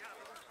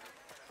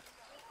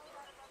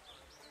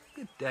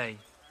 Good day.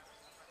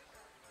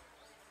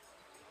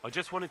 I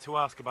just wanted to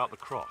ask about the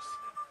cross.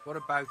 What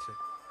about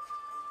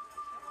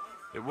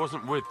it? It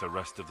wasn't with the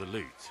rest of the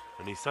loot,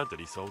 and he said that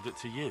he sold it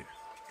to you.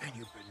 And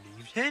you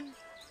believed him?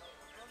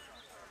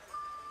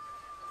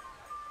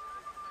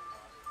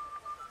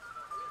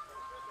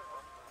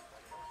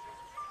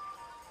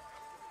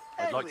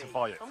 I'd like to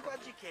buy it. I'm glad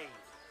you came.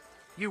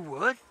 You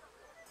would?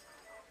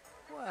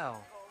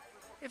 Well,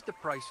 if the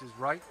price is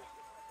right,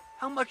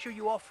 how much are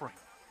you offering?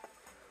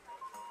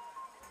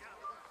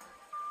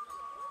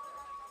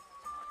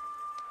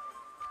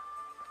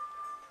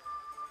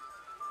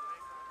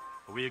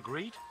 Are we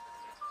agreed?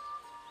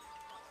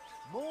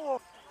 More.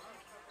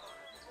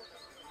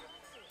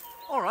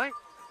 All right.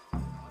 It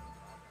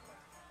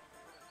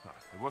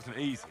wasn't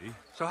easy.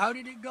 So how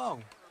did it go?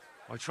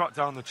 I tracked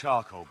down the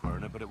charcoal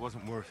burner, but it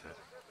wasn't worth it.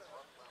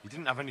 He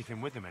didn't have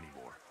anything with him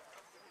anymore.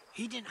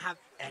 He didn't have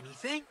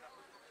anything?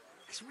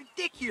 It's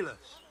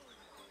ridiculous.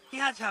 He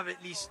had to have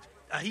at least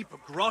a heap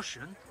of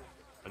groschen.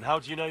 And how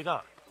do you know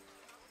that?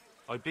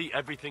 I beat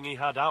everything he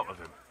had out of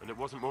him, and it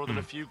wasn't more than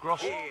a few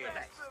groschen.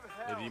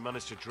 Maybe he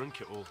managed to drink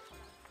it all.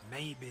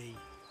 Maybe.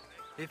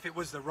 If it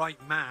was the right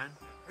man.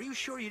 Are you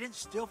sure you didn't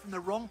steal from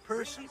the wrong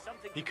person?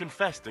 He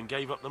confessed and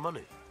gave up the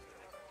money.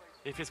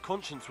 If his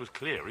conscience was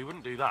clear, he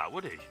wouldn't do that,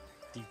 would he?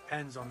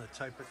 Depends on the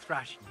type of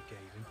thrashing you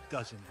gave him,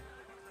 doesn't it?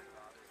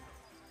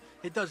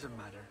 It doesn't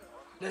matter.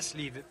 Let's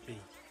leave it be.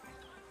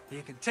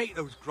 You can take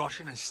those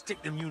groschen and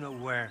stick them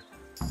you-know-where.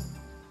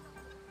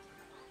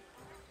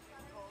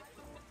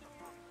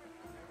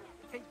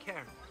 Take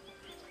care.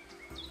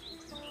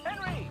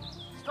 Henry!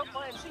 Stop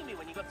by and see me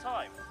when you got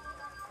time.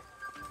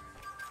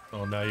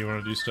 Oh, now you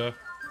want to do stuff?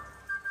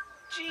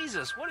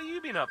 Jesus, what have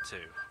you been up to?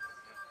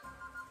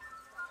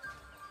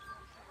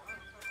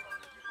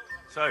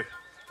 So,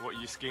 what are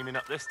you scheming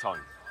up this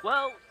time?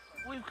 Well,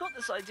 we've got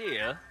this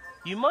idea.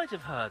 You might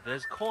have heard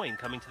there's coin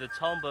coming to the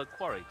Talmberg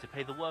quarry to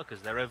pay the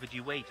workers their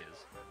overdue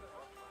wages.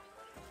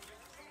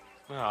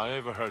 Well, I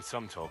overheard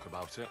some talk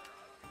about it.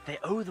 They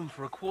owe them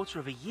for a quarter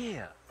of a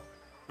year.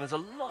 There's a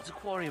lot of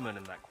quarrymen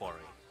in that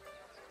quarry.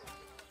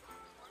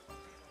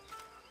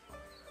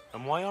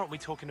 And why aren't we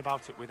talking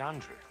about it with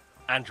Andrew?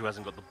 Andrew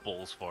hasn't got the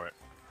balls for it.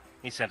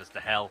 He sent us to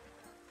hell.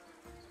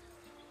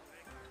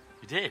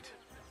 You did?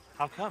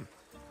 How come?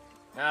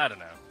 I don't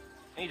know.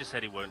 He just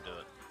said he won't do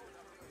it.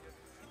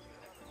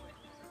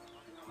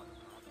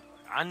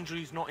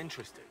 Andrew's not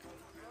interested.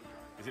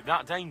 Is it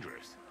that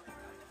dangerous?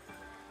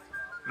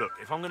 Look,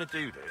 if I'm going to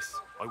do this,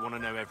 I want to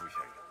know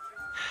everything.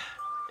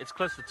 It's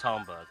close to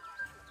Talmberg,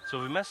 so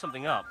if we mess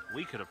something up,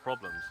 we could have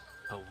problems.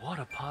 But what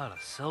a pile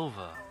of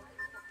silver.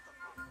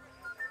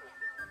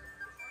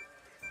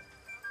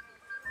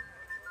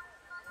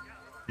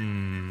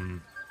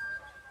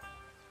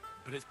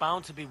 But it's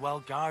bound to be well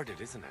guarded,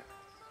 isn't it?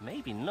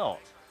 Maybe not,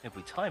 if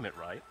we time it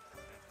right.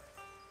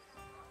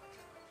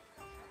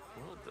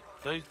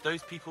 Well,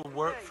 those people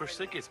work for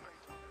Sigismund.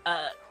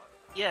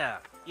 Yeah,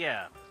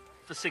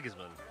 for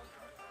Sigismund.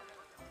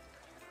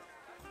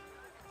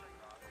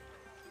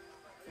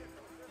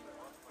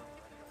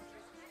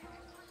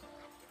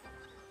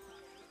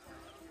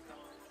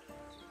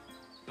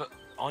 But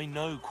I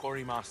know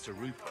Quarrymaster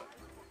Rupert.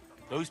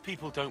 Those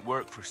people don't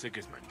work for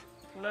Sigismund.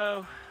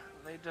 No,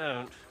 they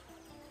don't.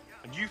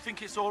 And you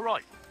think it's all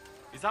right?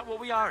 Is that what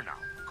we are now?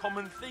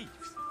 Common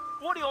thieves?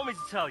 What do you want me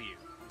to tell you?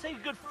 Take a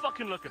good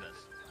fucking look at us.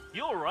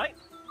 You're all right,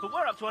 but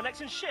we're up to our necks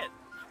in shit.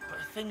 But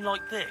a thing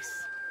like this...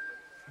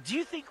 Do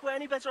you think we're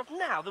any better off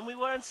now than we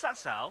were in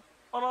Sasau,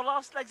 on our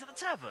last legs at the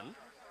tavern?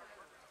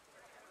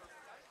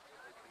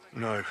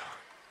 No.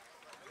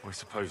 I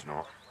suppose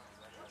not.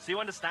 So you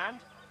understand?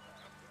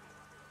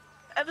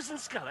 Ever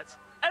since Skeleton,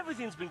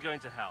 everything's been going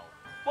to hell.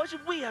 Why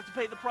should we have to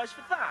pay the price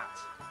for that?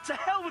 To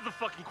hell with the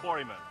fucking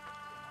quarrymen!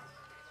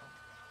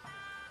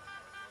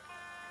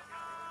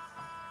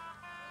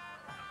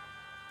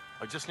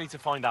 I just need to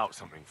find out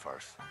something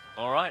first.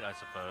 All right, I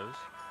suppose.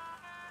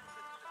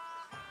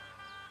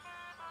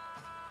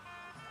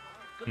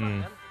 Good luck,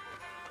 then.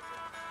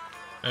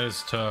 That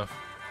is tough.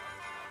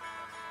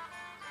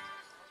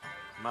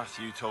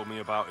 Matthew told me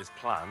about his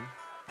plan.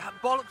 That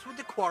bollocks with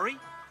the quarry?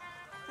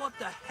 What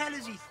the hell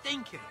is he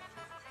thinking?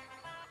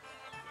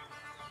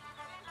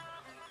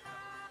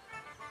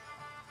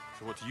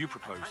 So what do you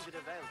propose?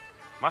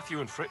 Matthew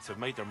and Fritz have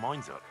made their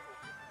minds up.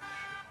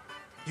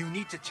 You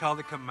need to tell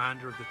the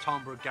commander of the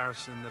Talmberg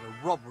garrison that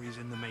a robbery is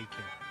in the making.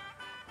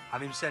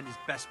 Have him send his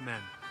best men.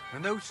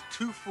 When those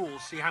two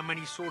fools see how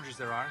many soldiers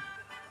there are,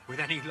 with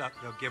any luck,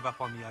 they'll give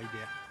up on the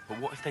idea. But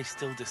what if they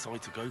still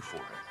decide to go for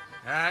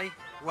it? Aye?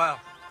 Well,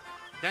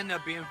 then they'll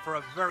be in for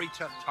a very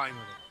tough time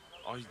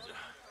with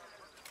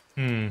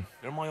it.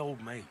 They're my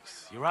old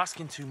mates. You're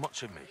asking too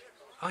much of me.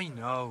 I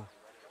know.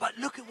 But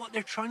look at what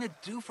they're trying to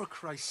do, for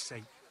Christ's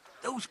sake.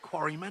 Those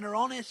quarrymen are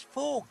honest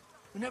folk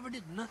who never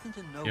did nothing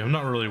to know. Yeah, I'm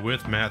not really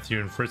with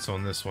Matthew and Fritz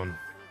on this one.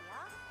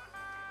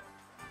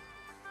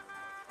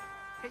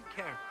 Take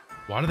care.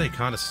 Why do they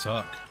kind of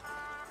suck?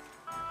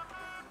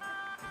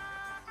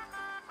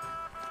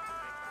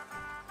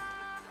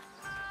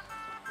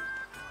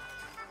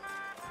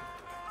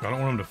 I don't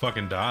want him to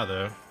fucking die,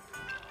 though.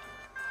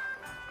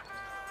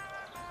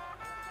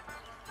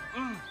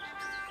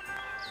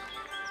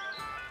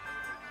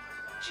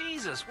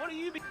 Jesus, what are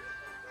you be...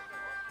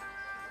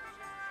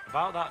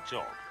 About that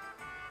job.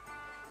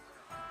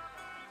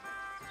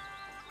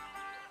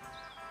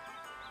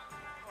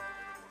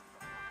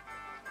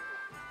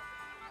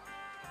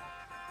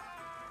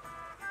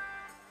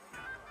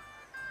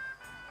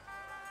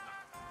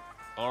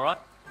 All right.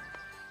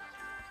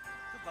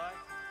 Goodbye.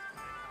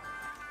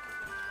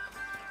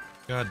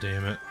 God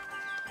damn it.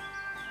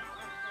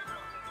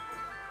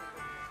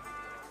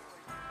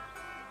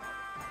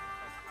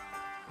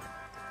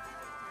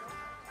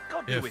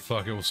 God be Yeah, with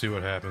fuck it. We'll see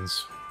what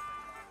happens.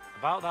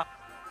 About that.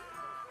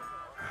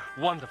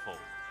 Wonderful.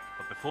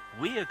 But before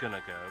we are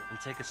gonna go and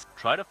take a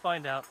try to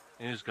find out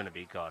who's gonna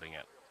be guarding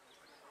it.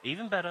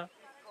 Even better,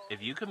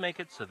 if you could make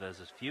it so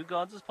there's as few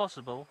guards as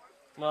possible,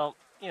 well,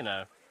 you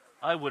know,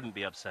 I wouldn't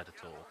be upset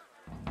at all.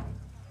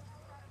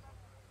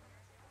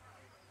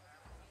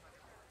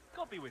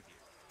 God be with you.